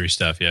advisory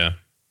stuff, yeah.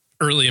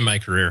 Early in my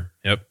career,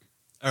 yep.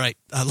 All right,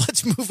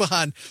 let's move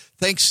on.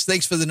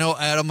 Thanks for the note,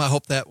 Adam. I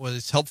hope that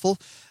was helpful.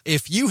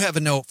 If you have a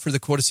note for the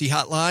Quotacy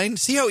Hotline,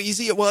 see how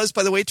easy it was,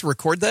 by the way, to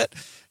record that?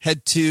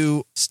 Head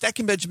to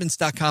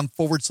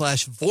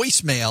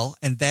stackingbenjamins.com/voicemail,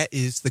 and that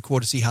is the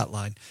Quotacy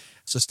Hotline.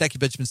 So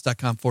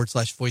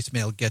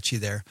stackingbenjamins.com/voicemail gets you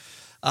there.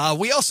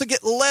 We also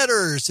get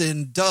letters,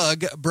 and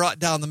Doug brought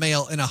down the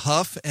mail in a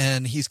huff,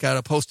 and he's got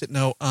a Post-it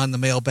note on the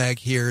mailbag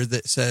here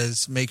that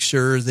says, make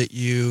sure that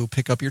you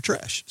pick up your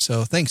trash.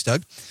 So thanks,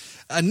 Doug.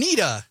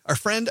 Anita, our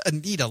friend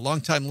Anita,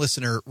 longtime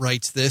listener,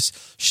 writes this.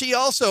 She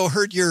also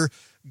heard your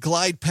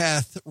glide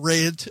path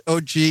rant,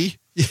 OG.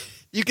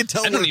 You can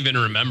tell I don't even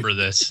remember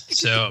this,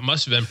 so it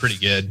must have been pretty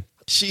good.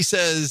 She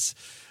says...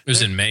 It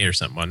was in May or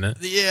something, wasn't it?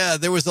 Yeah,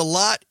 there was a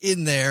lot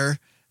in there.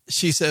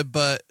 She said,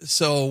 but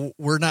so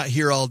we're not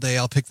here all day.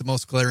 I'll pick the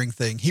most glaring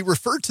thing. He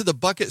referred to the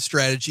bucket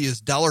strategy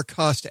as dollar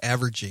cost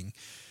averaging.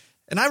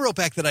 And I wrote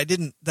back that I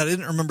didn't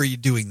remember you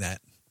doing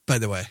that, by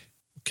the way.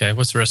 Okay,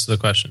 what's the rest of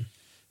the question?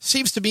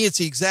 Seems to me it's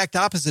the exact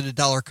opposite of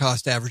dollar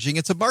cost averaging.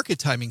 It's a market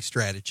timing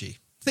strategy.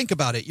 Think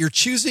about it. You're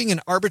choosing an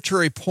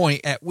arbitrary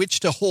point at which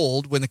to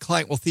hold when the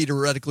client will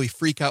theoretically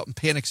freak out and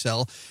panic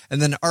sell,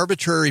 and then an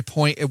arbitrary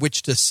point at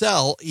which to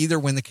sell, either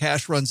when the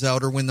cash runs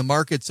out or when the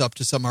market's up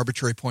to some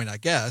arbitrary point, I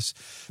guess.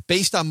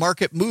 Based on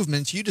market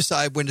movements, you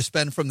decide when to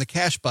spend from the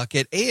cash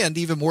bucket, and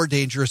even more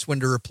dangerous, when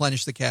to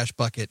replenish the cash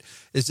bucket.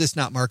 Is this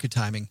not market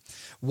timing?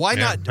 Why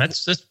not?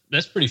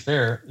 That's pretty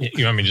fair.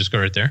 You want me to just go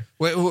right there?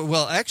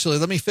 Well, actually,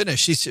 let me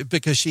finish.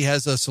 Because she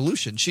has a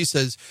solution. She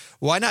says,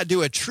 why not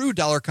do a true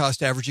dollar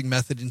cost averaging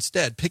method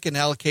instead? Pick an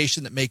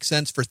allocation that makes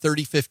sense for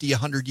 30, 50,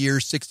 100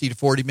 years, 60 to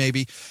 40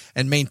 maybe,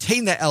 and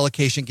maintain that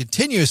allocation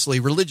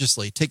continuously,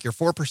 religiously. Take your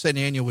 4%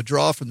 annual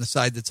withdrawal from the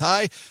side that's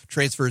high.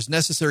 Transfer is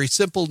necessary,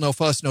 simple, no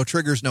fuss, no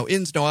triggers, no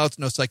ins, no outs,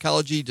 no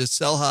psychology. Just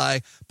sell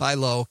high, buy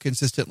low,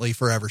 consistently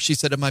forever. She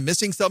said, am I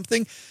missing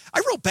something?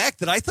 I wrote back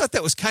that I thought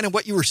that was kind of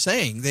what you were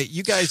saying, that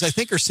you guys, I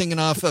think, are singing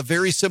off a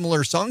very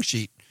similar song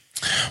sheet.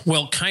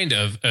 Well, kind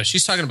of.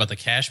 She's talking about the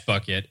cash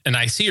bucket, and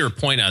I see her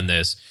point on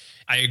this.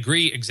 I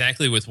agree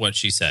exactly with what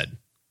she said,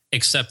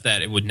 except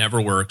that it would never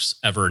work,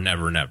 ever,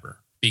 never, never.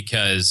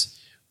 Because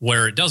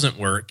Where it doesn't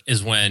work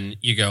is when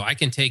you go, I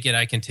can take it,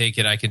 I can take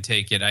it, I can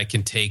take it, I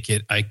can take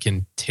it, I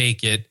can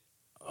take it.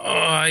 Oh,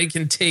 I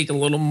can take a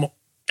little more.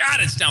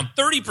 God, it's down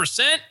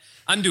 30%.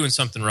 I'm doing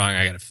something wrong.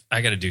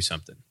 I got to do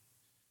something.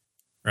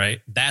 Right?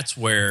 That's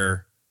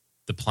where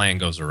the plan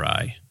goes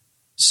awry.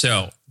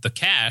 So the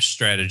cash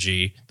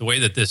strategy, the way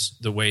that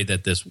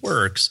this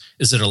works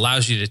is it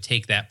allows you to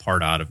take that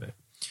part out of it.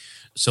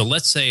 So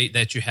let's say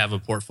that you have a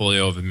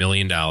portfolio of $1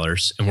 million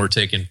and we're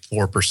taking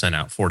 4%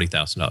 out,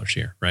 $40,000 a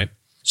year, right?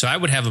 So I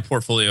would have a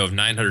portfolio of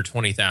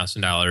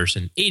 $920,000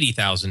 and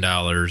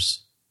 $80,000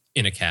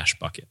 in a cash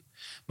bucket.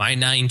 My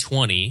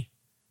 920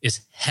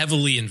 is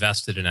heavily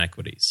invested in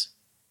equities,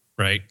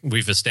 right?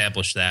 We've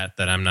established that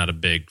I'm not a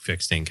big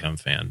fixed income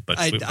fan, but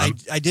I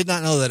did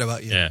not know that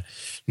about you. Yeah,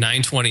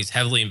 920 is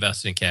heavily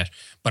invested in cash.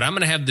 But I'm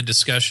going to have the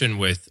discussion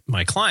with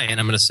my client.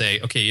 I'm going to say,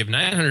 okay, you have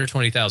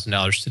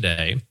 $920,000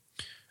 today.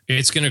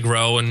 It's going to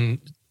grow and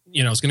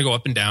it's going to go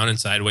up and down and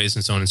sideways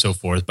and so on and so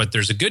forth. But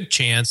there's a good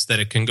chance that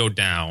it can go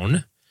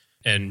down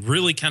and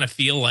really kind of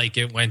feel like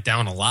it went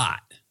down a lot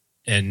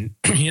and,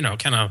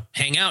 kind of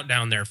hang out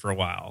down there for a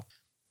while.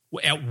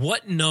 At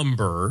what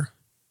number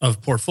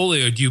of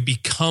portfolio do you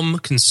become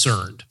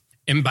concerned?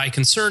 And by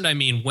concerned, I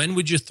mean, when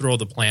would you throw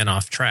the plan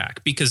off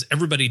track? Because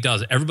everybody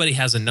does. Everybody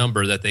has a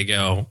number that they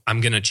go, I'm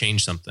going to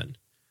change something.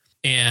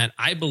 And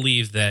I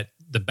believe that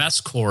the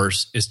best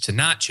course is to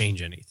not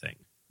change anything.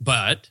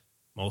 But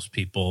almost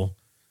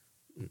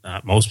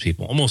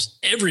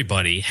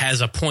everybody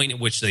has a point at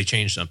which they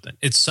change something.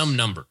 It's some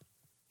number.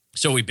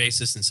 So we base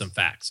this in some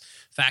facts.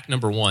 Fact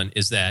number one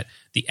is that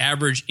the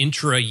average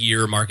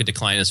intra-year market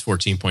decline is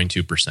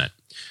 14.2%.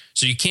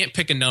 So you can't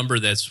pick a number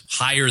that's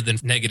higher than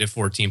negative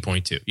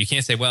 14.2. You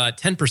can't say, well, at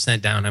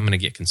 10% down, I'm going to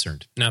get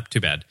concerned. No,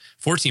 too bad.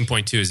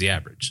 14.2 is the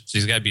average. So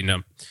he's got to be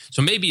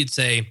So maybe you'd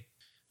say,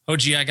 oh,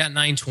 gee, I got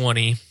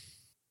 920.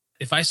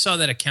 If I saw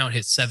that account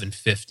hit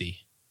 750,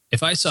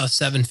 if I saw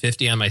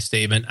 750 on my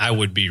statement, I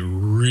would be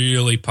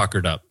really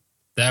puckered up.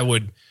 I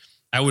would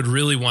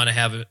really want to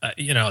have,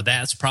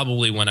 that's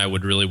probably when I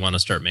would really want to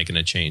start making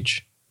a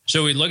change.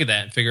 So we look at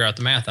that and figure out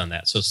the math on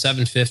that. So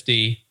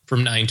 750 from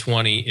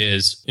 920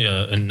 is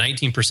a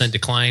 19%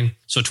 decline.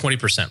 So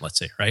 20%, let's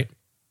say, right?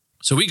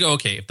 So we go,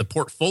 okay, if the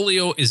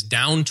portfolio is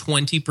down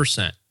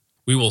 20%,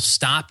 we will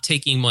stop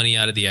taking money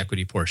out of the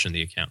equity portion of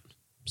the account.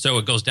 So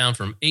it goes down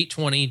from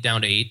 820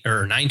 down to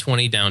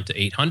 920 down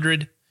to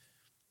 800.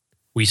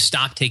 We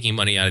stop taking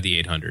money out of the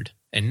 800.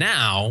 And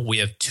now we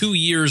have 2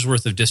 years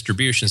worth of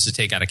distributions to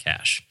take out of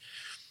cash.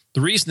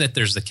 The reason that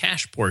there's the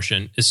cash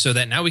portion is so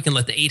that now we can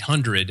let the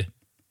 800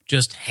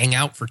 just hang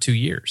out for 2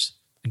 years.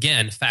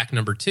 Again, fact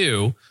number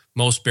two,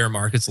 most bear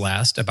markets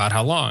last about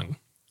how long?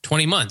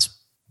 20 months,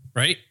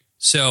 right?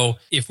 So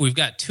if we've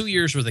got 2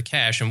 years worth of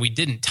cash and we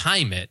didn't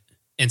time it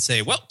and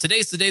say, well,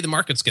 today's the day the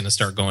market's going to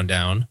start going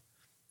down,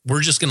 we're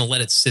just going to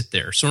let it sit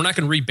there. So we're not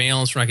going to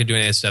rebalance. We're not going to do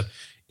any of that stuff.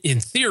 In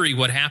theory,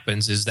 what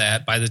happens is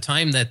that by the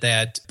time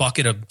that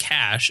bucket of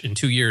cash in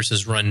 2 years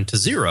has run to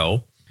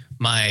zero,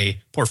 my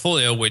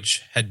portfolio,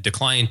 which had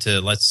declined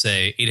to, let's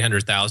say,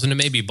 800,000 and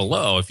maybe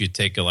below, if you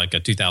take a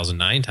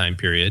 2009 time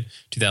period,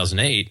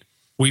 2008,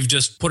 we've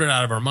just put it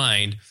out of our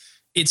mind.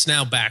 It's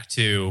now back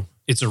to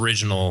its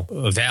original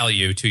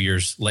value 2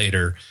 years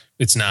later.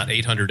 It's not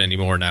 800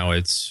 anymore. Now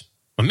it's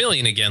 $1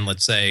 million again,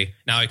 let's say.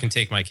 Now I can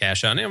take my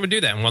cash out and I would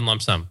do that in one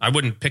lump sum. I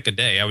wouldn't pick a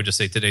day. I would just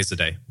say today's the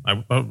day.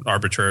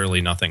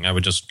 Arbitrarily nothing. I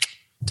would just,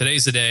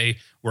 today's the day.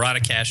 We're out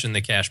of cash in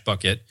the cash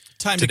bucket.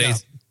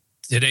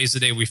 Today's the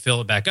day we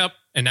fill it back up.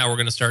 And now we're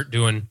going to start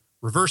doing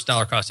reverse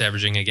dollar cost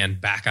averaging again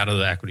back out of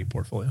the equity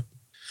portfolio.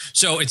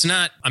 So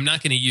I'm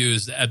not going to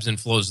use the ebbs and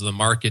flows of the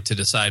market to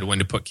decide when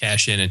to put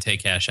cash in and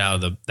take cash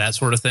out of that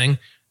sort of thing.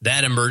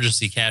 That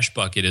emergency cash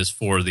bucket is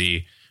for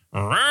the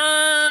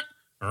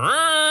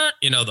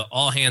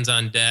all hands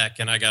on deck,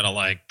 and I got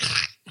to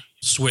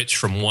switch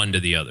from one to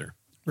the other,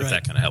 if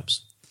that kind of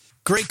helps.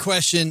 Great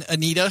question,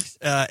 Anita.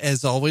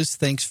 As always,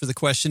 thanks for the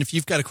question. If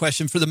you've got a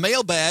question for the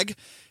mailbag,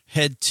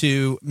 head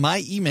to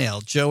my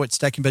email,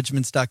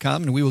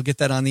 joe@stackingbenjamins.com, and we will get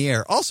that on the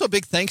air. Also,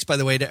 big thanks, by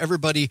the way, to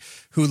everybody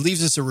who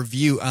leaves us a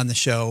review on the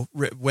show,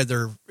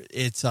 whether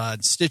it's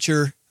on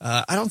Stitcher.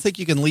 I don't think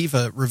you can leave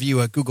a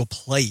review at Google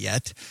Play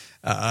yet,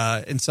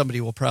 and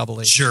somebody will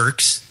probably...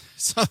 Jerks.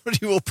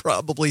 Somebody will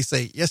probably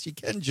say, yes, you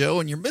can, Joe,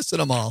 and you're missing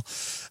them all.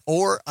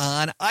 Or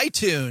on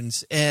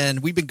iTunes. And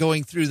we've been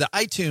going through the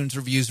iTunes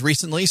reviews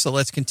recently, so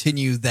let's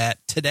continue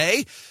that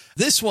today.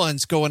 This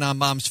one's going on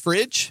Mom's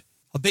Fridge.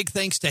 A big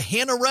thanks to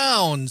Hannah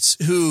Rounds,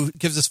 who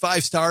gives us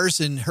 5 stars,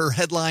 and her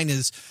headline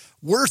is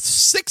worth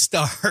 6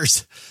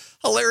 stars.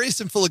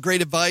 Hilarious and full of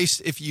great advice.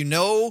 If you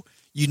know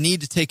you need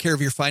to take care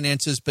of your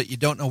finances, but you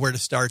don't know where to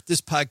start,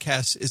 this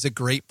podcast is a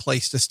great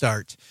place to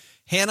start.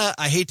 Hannah,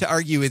 I hate to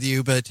argue with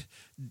you, but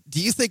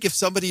do you think if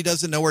somebody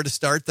doesn't know where to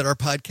start that our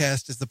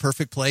podcast is the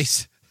perfect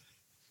place?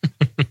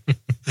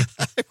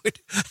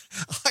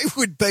 I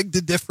would beg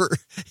to differ,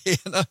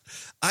 Hannah.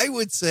 I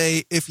would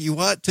say if you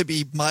want to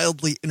be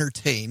mildly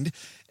entertained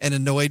and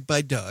annoyed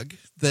by Doug,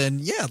 then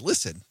yeah,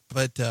 listen.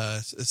 But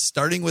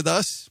starting with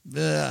us,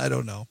 I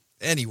don't know.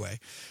 Anyway,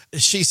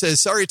 she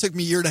says, sorry, it took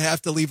me a year and a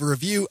half to leave a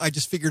review. I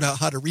just figured out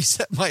how to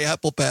reset my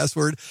Apple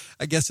password.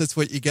 I guess that's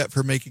what you get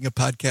for making a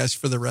podcast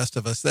for the rest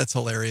of us. That's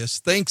hilarious.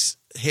 Thanks,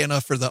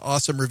 Hannah, for the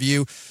awesome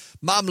review.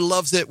 Mom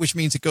loves it, which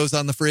means it goes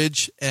on the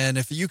fridge. And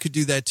if you could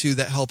do that too,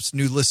 that helps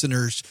new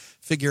listeners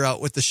figure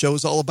out what the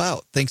show's all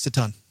about. Thanks a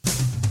ton.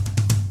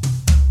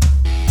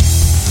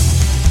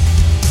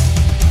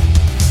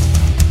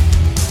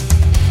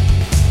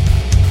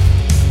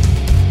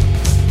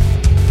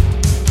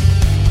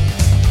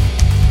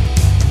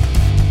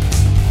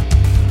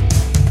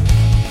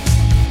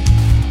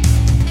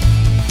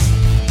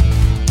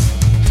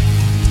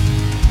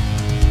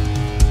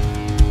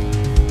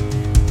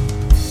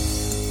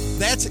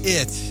 That's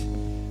it.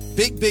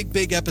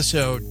 Big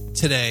episode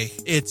today.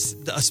 It's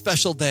a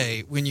special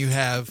day when you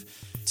have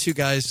two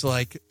guys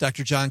like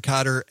Dr. John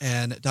Cotter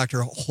and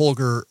Dr.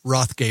 Holger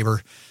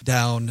Rothgaber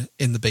down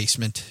in the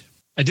basement.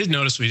 I did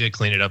notice we did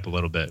clean it up a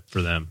little bit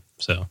for them.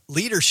 So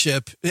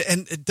leadership,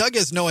 and Doug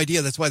has no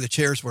idea that's why the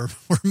chairs were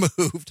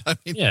moved. I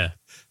mean, yeah,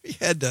 we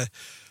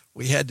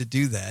had to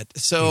do that.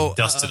 So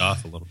dust it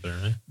off a little bit,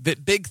 right?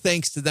 But big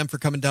thanks to them for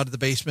coming down to the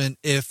basement.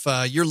 If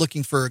you're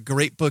looking for a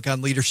great book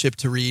on leadership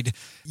to read,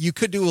 you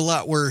could do a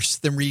lot worse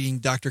than reading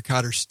Dr.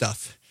 Cotter's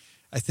stuff.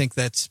 I think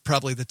that's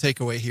probably the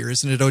takeaway here,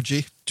 isn't it,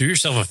 OG? Do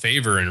yourself a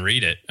favor and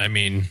read it. I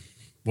mean,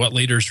 what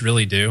leaders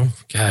really do.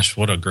 Gosh,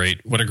 what a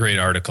great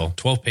article.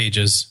 12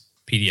 pages,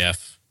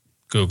 PDF.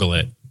 Google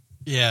it.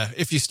 Yeah,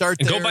 if you start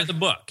and there, go buy the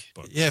book.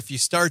 Yeah, if you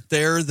start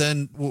there,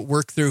 then we'll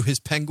work through his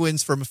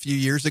penguins from a few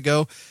years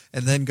ago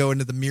and then go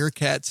into the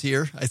meerkats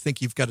here. I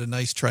think you've got a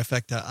nice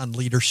trifecta on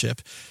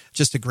leadership.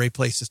 Just a great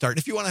place to start.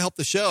 If you want to help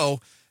the show,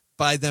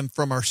 buy them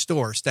from our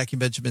store,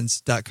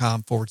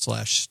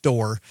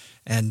 stackingbenjamins.com/store,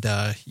 and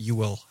you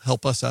will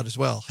help us out as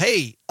well.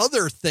 Hey,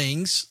 other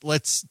things.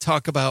 Let's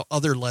talk about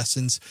other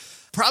lessons.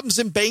 Problems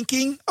in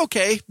banking.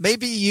 Okay,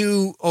 maybe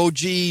you,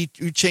 OG,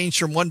 you changed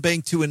from one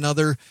bank to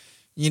another,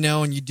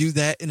 and you do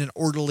that in an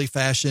orderly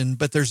fashion,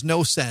 but there's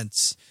no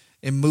sense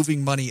in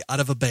moving money out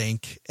of a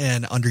bank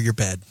and under your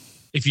bed.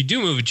 If you do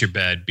move at your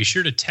bed, be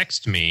sure to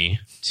text me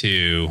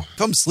to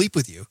come sleep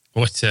with you.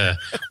 What? That's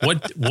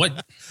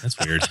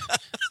weird.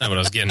 That's not what I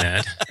was getting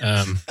at.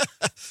 Yeah.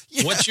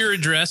 What's your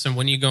address and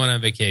when are you going on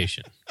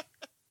vacation?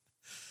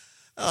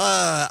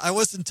 I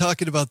wasn't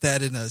talking about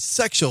that in a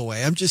sexual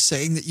way. I'm just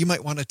saying that you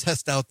might want to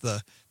test out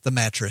the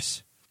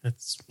mattress.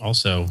 That's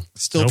also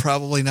still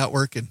probably not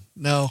working.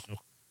 No. Nope.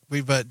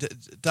 We've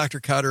Dr.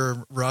 Cotter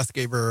and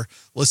Rothgaber are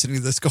listening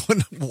to this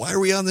going, why are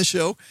we on the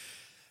show?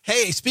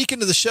 Hey,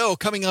 speaking of the show,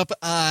 coming up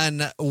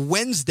on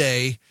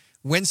Wednesday,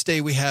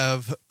 we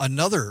have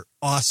another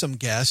awesome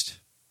guest,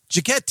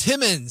 Jaquette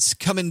Timmons,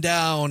 coming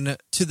down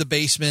to the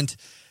basement.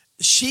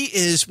 She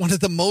is one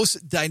of the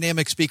most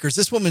dynamic speakers.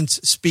 This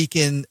woman's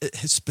speaking.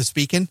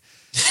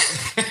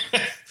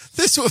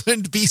 This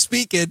woman be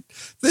speaking.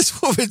 This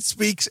woman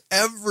speaks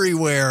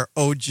everywhere,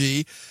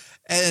 OG.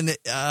 And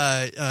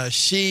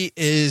she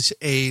is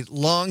a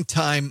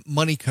longtime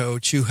money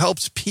coach who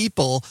helps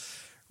people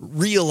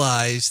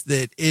realize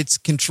that it's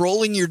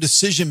controlling your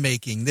decision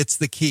making that's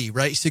the key,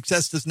 right?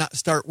 Success does not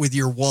start with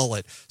your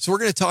wallet. So we're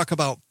going to talk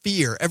about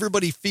fear.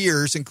 Everybody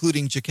fears,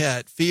 including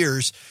Jaquette,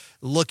 fears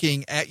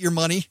looking at your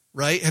money,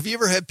 right? Have you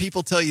ever had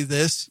people tell you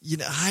this?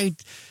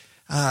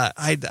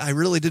 I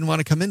really didn't want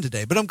to come in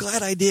today, but I'm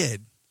glad I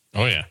did.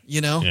 Oh, yeah.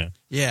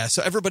 Yeah.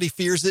 So everybody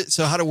fears it.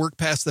 So how to work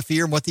past the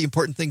fear and what the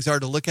important things are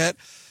to look at.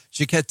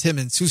 Jaquette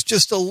Timmons, who's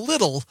just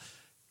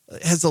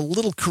has a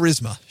little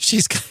charisma.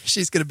 She's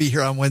going to be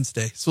here on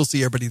Wednesday. So we'll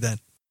see everybody then.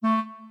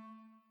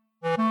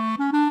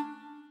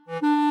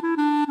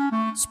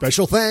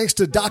 Special thanks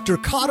to Dr.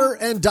 Cotter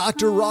and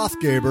Dr.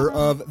 Rothgaber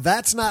of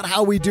That's Not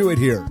How We Do It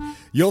Here.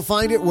 You'll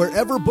find it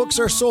wherever books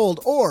are sold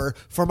or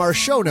from our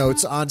show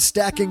notes on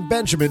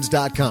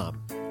stackingbenjamins.com.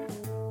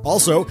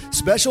 Also,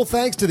 special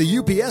thanks to the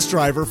UPS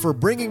driver for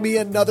bringing me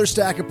another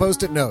stack of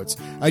Post-it notes.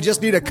 I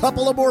just need a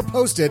couple of more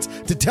Post-its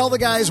to tell the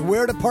guys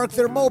where to park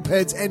their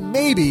mopeds, and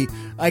maybe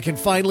I can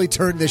finally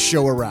turn this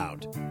show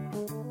around.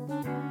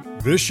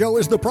 This show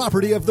is the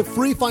property of the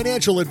Free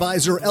Financial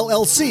Advisor,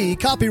 LLC,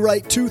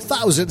 copyright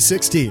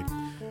 2016.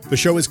 The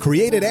show is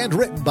created and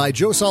written by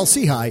Joe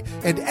Saul-Sehy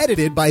and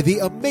edited by the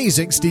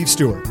amazing Steve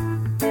Stewart.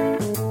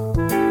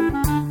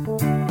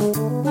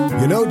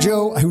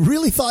 Joe, I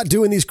really thought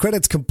doing these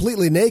credits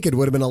completely naked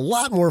would have been a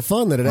lot more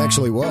fun than it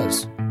actually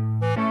was.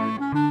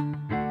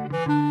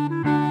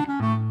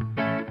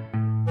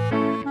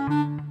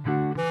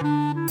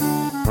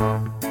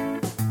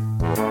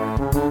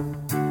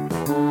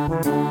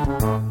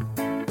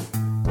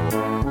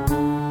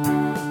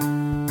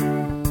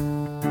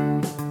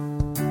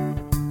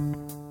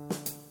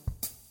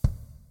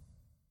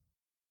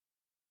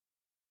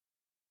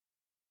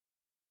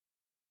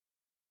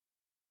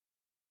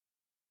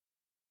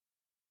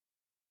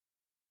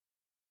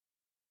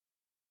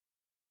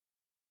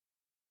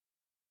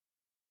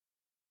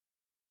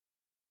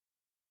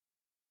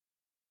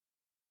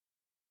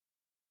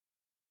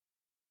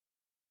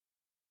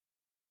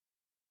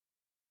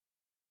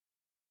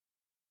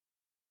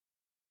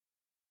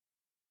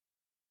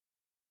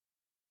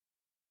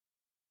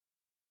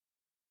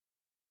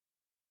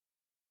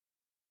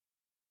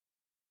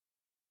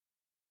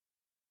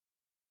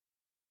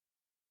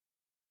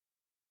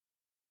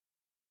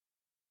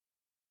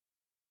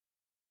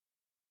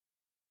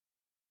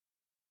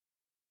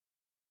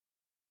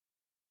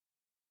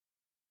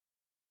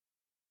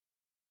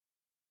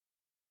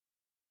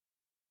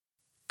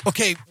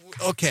 Okay.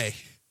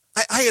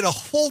 I had a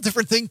whole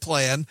different thing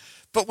planned,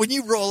 but when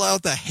you roll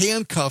out the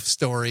handcuff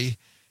story,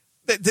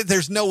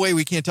 there's no way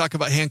we can't talk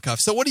about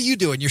handcuffs. So what are you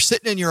doing? You're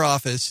sitting in your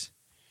office.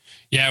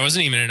 Yeah, I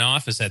wasn't even in an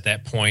office at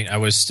that point. I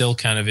was still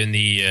kind of in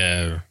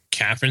the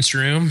conference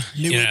room.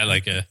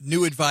 Like a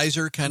new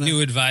advisor kind of.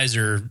 New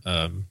advisor,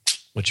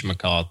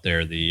 whatchamacallit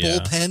there? The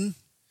bullpen?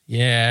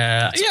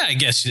 Yeah, I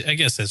guess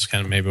that's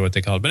kind of maybe what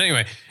they call it. But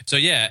anyway, so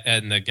yeah,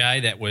 and the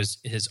guy that was,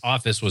 his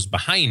office was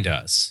behind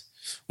us.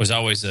 Was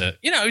always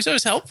he's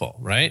always helpful,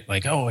 right?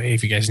 Like, oh, hey,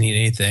 if you guys need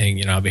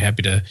anything, I'll be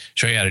happy to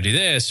show you how to do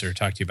this or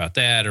talk to you about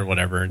that or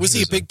whatever. Was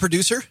he a big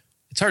producer?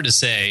 It's hard to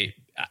say.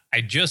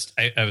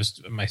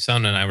 My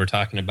son and I were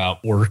talking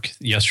about work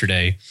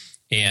yesterday,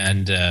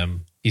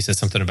 and he said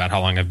something about how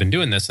long I've been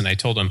doing this. And I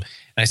told him, and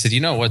I said,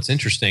 what's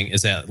interesting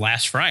is that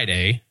last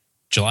Friday,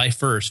 July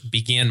 1st,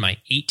 began my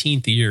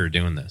 18th year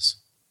doing this.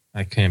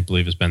 I can't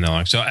believe it's been that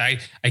long. So I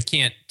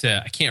can't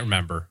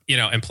remember,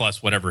 and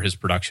plus whatever his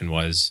production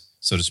was,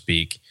 so to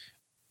speak,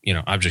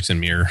 objects in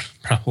mirror,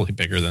 probably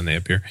bigger than they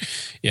appear,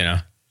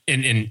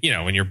 and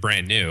when you're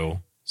brand new,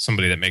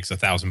 somebody that makes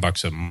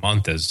 $1,000 a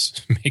month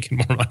is making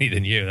more money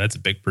than you. That's a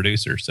big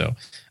producer. So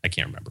I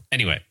can't remember.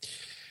 Anyway.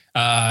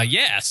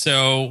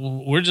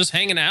 So we're just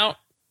hanging out,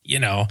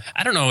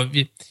 I don't know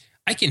if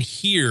I can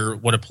hear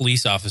what a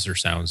police officer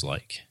sounds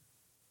like.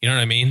 You know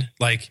what I mean?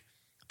 Like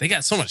they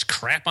got so much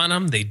crap on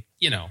them. They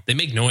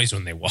make noise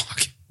when they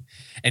walk,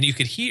 and you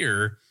could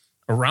hear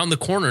around the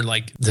corner,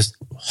 like this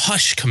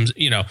hush comes,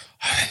 you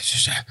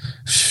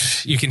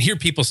can hear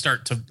people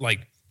start to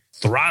like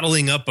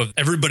throttling up of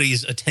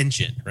everybody's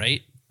attention.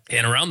 Right.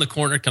 And around the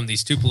corner come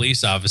these two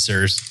police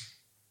officers.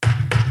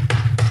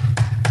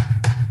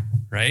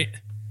 Right.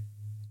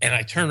 And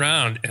I turn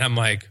around and I'm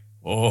like,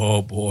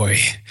 oh boy.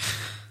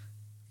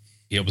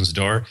 He opens the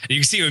door. And you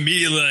can see him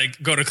immediately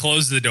like go to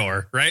close the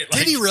door. Right.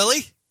 Like, did he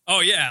really? Oh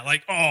yeah.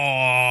 Like,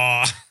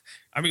 oh,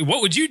 I mean,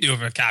 what would you do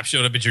if a cop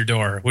showed up at your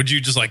door? Would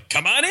you just like,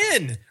 come on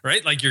in?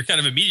 Right? Like your kind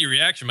of immediate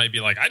reaction might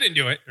be like, I didn't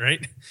do it.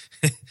 Right.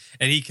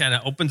 And he kind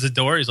of opens the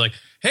door. He's like,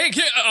 hey,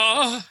 kid,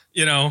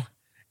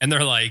 and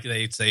they're like,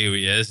 they say who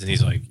he is. And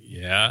he's like,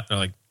 yeah. They're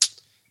like,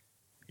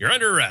 you're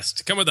under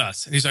arrest. Come with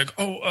us. And he's like,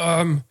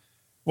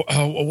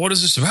 what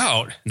is this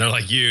about? And they're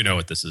like, you know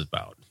what this is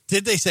about.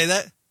 Did they say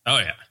that? Oh,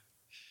 yeah.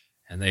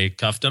 And they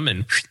cuffed him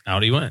and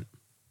out he went.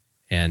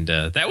 And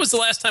that was the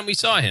last time we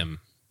saw him.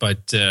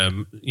 But,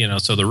 so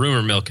the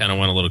rumor mill kind of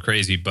went a little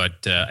crazy.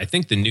 But I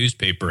think the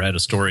newspaper had a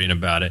story in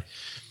about it.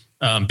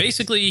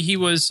 Basically, he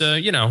was,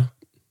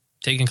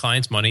 taking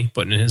clients' money,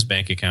 putting it in his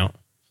bank account,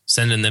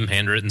 sending them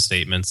handwritten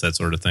statements, that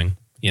sort of thing.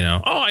 You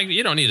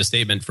don't need a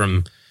statement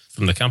from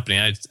the company.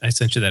 I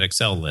sent you that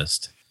Excel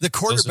list. The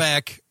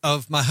quarterback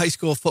of my high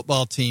school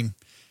football team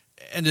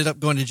ended up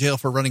going to jail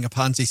for running a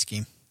Ponzi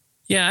scheme.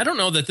 Yeah, I don't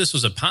know that this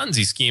was a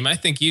Ponzi scheme. I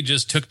think he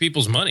just took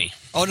people's money.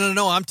 Oh,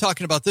 no. I'm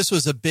talking about this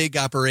was a big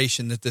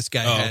operation that this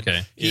guy had.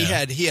 Okay.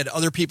 Yeah. He had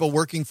other people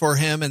working for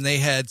him, and they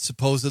had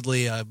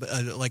supposedly a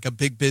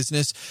big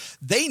business.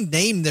 They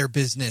named their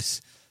business.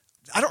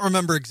 I don't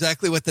remember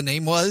exactly what the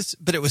name was,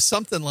 but it was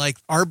something like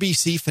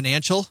RBC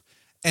Financial,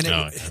 and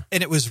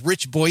it was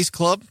Rich Boys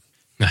Club.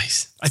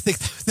 Nice. I think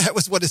that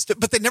was what it stood,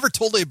 but they never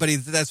told anybody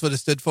that that's what it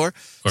stood for.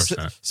 Of course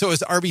not. So it was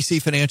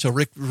RBC Financial,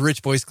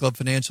 Rich Boys Club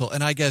Financial,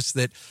 and I guess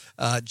that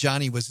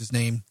Johnny was his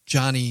name.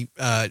 Johnny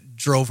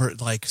drove her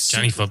like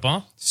Johnny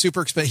Football.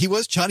 Super expensive. He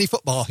was Johnny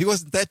Football. He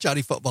wasn't that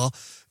Johnny Football,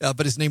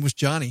 but his name was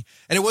Johnny,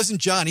 and it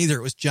wasn't John either.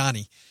 It was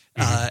Johnny.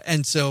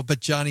 But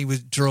Johnny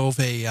drove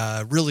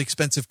a really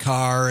expensive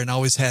car and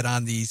always had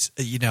on these,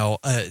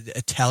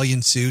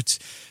 Italian suits,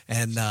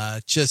 and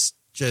just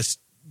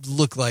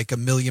looked like $1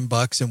 million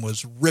and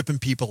was ripping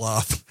people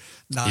off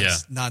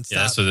nonstop. Yeah,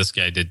 that's what this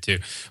guy did too.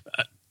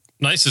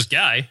 Nicest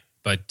guy,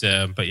 but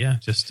yeah,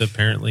 just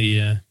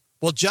apparently.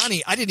 Well,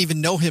 Johnny, I didn't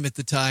even know him at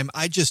the time.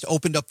 I just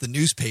opened up the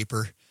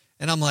newspaper.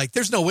 And I'm like,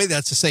 there's no way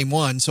that's the same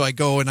one. So I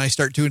go and I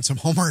start doing some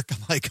homework.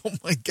 I'm like, oh,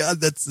 my God,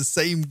 that's the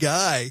same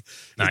guy.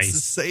 Nice. It's the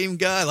same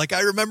guy. Like,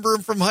 I remember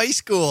him from high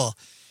school.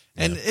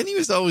 And he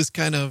was always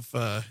kind of,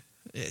 I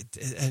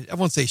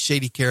won't say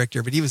shady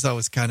character, but he was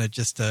always kind of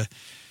just a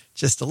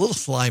little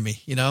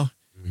slimy,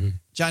 Mm-hmm.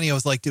 Johnny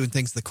always liked doing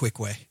things the quick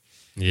way.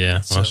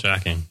 Yeah, well,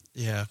 shocking.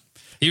 Yeah.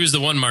 He was the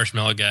one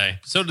marshmallow guy.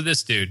 So did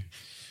this dude.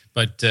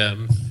 But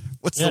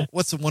what's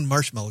the one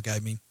marshmallow guy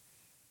mean?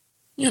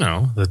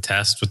 The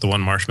test with the one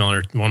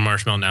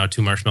marshmallow now,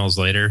 2 marshmallows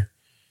later.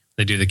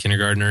 They do the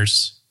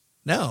kindergartners.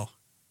 No.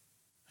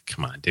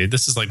 Come on, dude.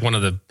 This is like one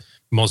of the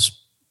most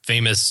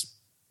famous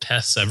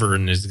tests ever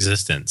in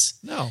existence.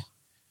 No.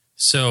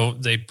 So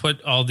they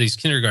put all these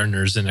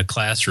kindergartners in a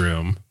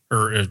classroom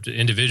or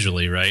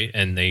individually, right?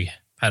 And they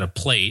had a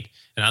plate,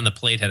 and on the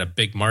plate had a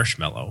big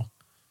marshmallow.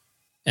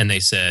 And they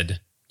said,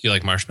 do you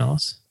like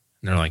marshmallows?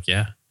 And they're like,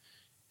 yeah.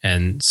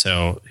 And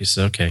so he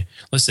said, okay,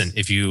 listen,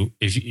 if you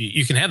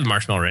can have the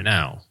marshmallow right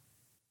now,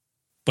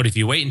 but if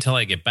you wait until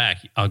I get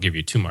back, I'll give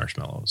you 2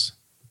 marshmallows.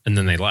 And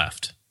then they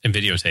left and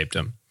videotaped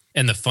them.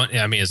 And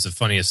it's the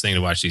funniest thing to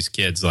watch these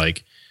kids.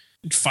 Like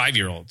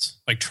 5-year-olds,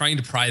 like trying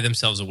to pry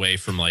themselves away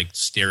from like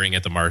staring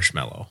at the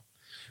marshmallow.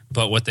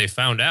 But what they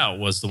found out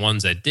was the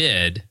ones that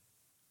did,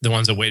 the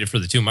ones that waited for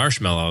the 2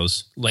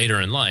 marshmallows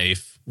later in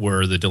life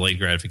were the delayed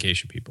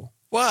gratification people.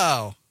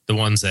 Wow. The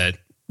ones that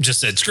just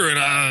said, screw it,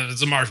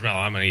 it's a marshmallow,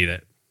 I'm going to eat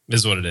it.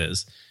 This is what it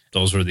is.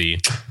 Those were the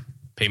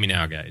pay me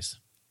now guys.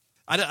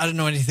 I don't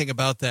know anything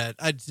about that.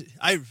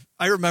 I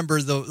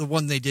remember the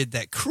one they did,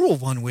 that cruel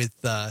one with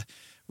the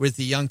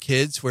young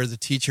kids, where the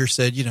teacher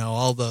said, you know,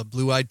 all the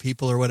blue-eyed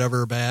people or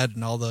whatever are bad,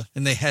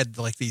 and they had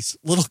like these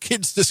little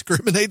kids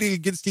discriminating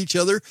against each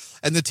other,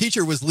 and the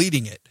teacher was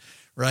leading it,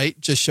 right?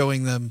 Just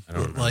showing them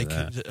like,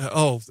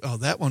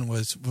 that one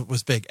was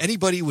big.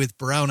 Anybody with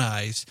brown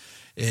eyes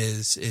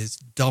is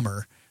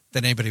dumber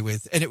than anybody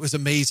with, and it was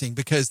amazing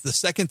because the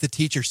second the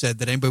teacher said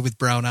that anybody with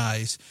brown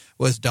eyes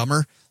was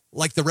dumber,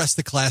 like the rest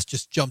of the class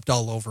just jumped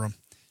all over him.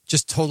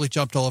 Just totally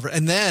jumped all over.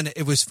 And then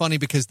it was funny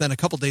because then a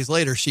couple days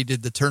later, she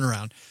did the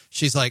turnaround.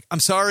 She's like, I'm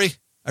sorry,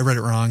 I read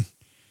it wrong.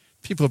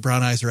 People with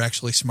brown eyes are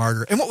actually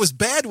smarter. And what was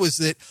bad was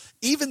that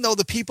even though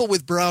the people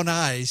with brown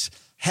eyes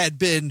had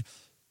been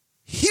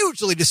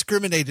hugely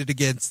discriminated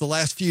against the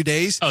last few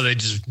days. Oh, they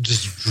just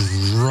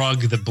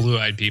drug the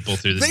blue-eyed people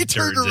through the They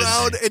turned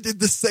around and did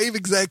the same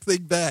exact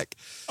thing back.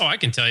 Oh, I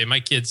can tell you, my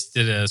kids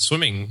did a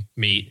swimming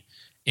meet,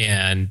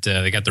 and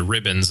they got the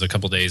ribbons a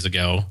couple days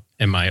ago,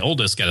 and my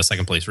oldest got a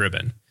second place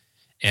ribbon,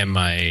 and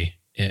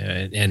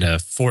a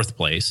fourth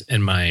place,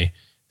 and my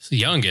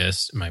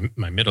youngest, my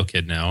middle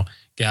kid now,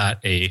 got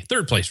a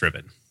third place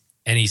ribbon.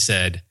 And he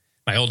said,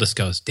 my oldest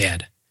goes,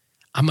 Dad,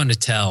 I'm going to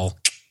tell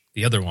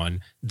the other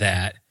one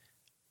that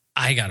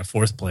I got a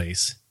fourth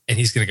place. And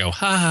he's going to go,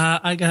 ha ha,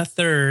 I got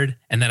third.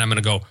 And then I'm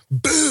going to go,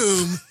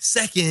 boom,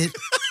 second.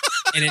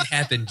 And it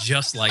happened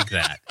just like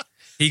that.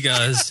 He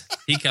comes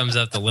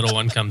up, the little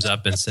one comes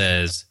up and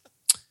says,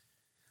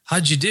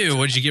 how'd you do?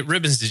 What did you get?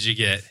 Ribbons did you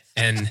get?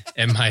 And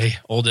my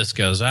oldest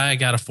goes, I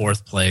got a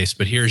fourth place,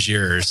 but here's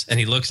yours. And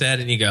he looks at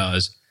it and he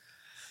goes,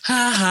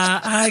 ha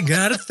ha, I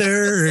got a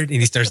third.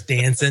 And he starts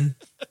dancing.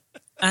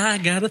 I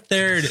got a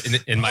third.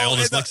 And my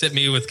oldest looks at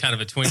me with kind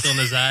of a twinkle in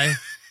his eye,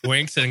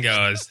 winks and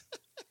goes,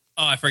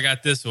 oh, I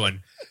forgot this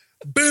one.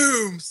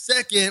 Boom,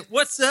 second.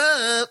 What's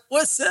up?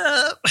 What's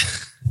up?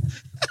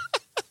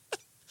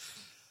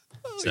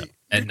 So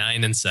at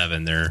 9 and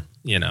 7, they're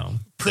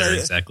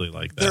exactly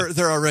like that.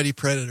 They're already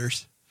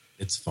predators.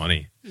 It's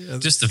funny. Yeah.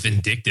 Just the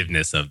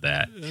vindictiveness of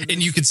that.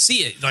 And you could see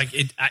it. Like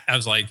I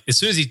was like, as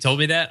soon as he told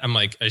me that, I'm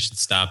like, I should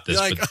stop this,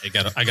 but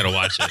I gotta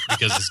watch it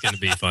because it's gonna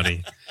be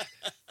funny.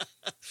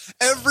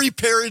 Every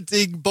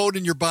parenting bone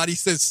in your body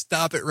says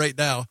stop it right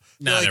now.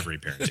 Not every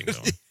parenting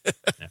bone.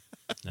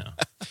 No.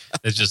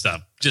 It's just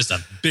a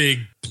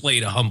big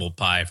plate of humble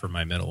pie for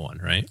my middle one,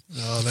 right?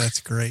 Oh, that's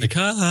great. Like,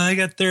 I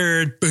got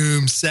third.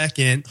 Boom,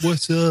 second.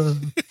 What's up?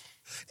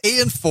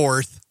 And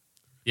fourth.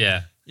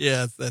 Yeah.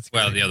 Yeah, that's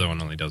great. Well, the other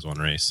one only does one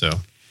race, so.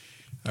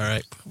 All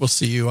right. We'll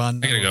see you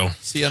on... I gotta go.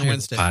 See you on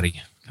Wednesday. Potty.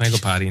 Can I go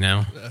potty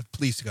now?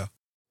 Please go.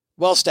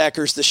 Well,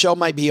 Stackers, the show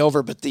might be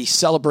over, but the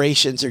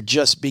celebrations are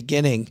just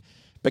beginning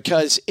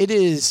because it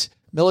is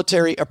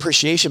Military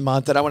Appreciation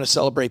Month, and I want to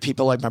celebrate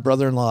people like my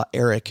brother-in-law,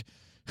 Eric,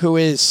 who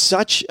is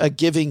such a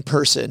giving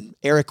person.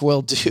 Eric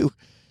will do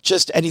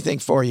just anything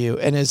for you.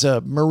 And as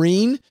a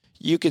Marine,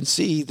 you can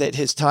see that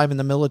his time in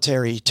the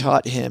military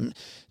taught him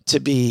to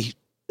be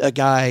a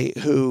guy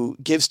who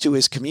gives to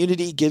his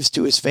community, gives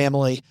to his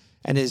family,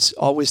 and is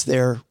always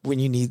there when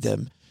you need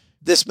them.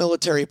 This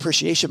Military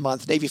Appreciation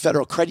Month, Navy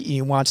Federal Credit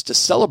Union wants to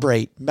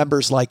celebrate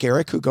members like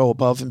Eric who go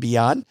above and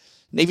beyond.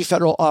 Navy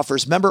Federal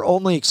offers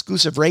member-only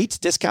exclusive rates,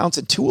 discounts,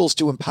 and tools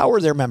to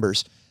empower their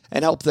members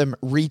and help them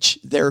reach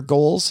their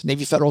goals.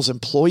 Navy Federal's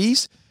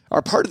employees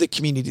are part of the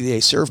community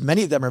they serve.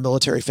 Many of them are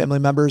military family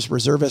members,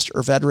 reservists,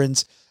 or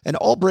veterans, and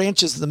all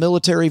branches of the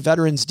military,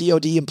 veterans,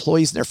 DOD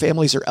employees, and their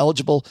families are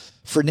eligible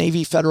for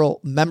Navy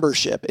Federal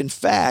membership. In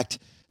fact,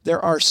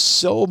 there are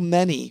so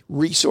many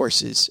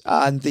resources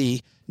on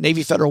the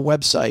Navy Federal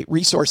website,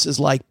 resources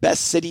like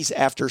Best Cities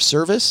After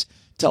Service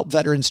to help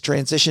veterans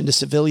transition to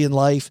civilian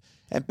life,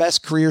 and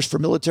Best Careers for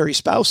Military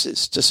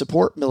Spouses to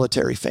support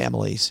military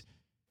families.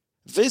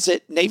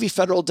 Visit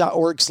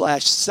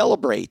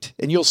NavyFederal.org/celebrate,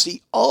 and you'll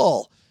see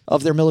all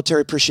of their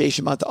Military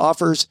Appreciation Month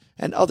offers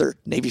and other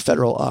Navy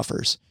Federal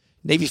offers.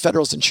 Navy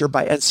Federal is insured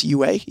by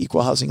NCUA,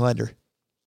 Equal Housing Lender.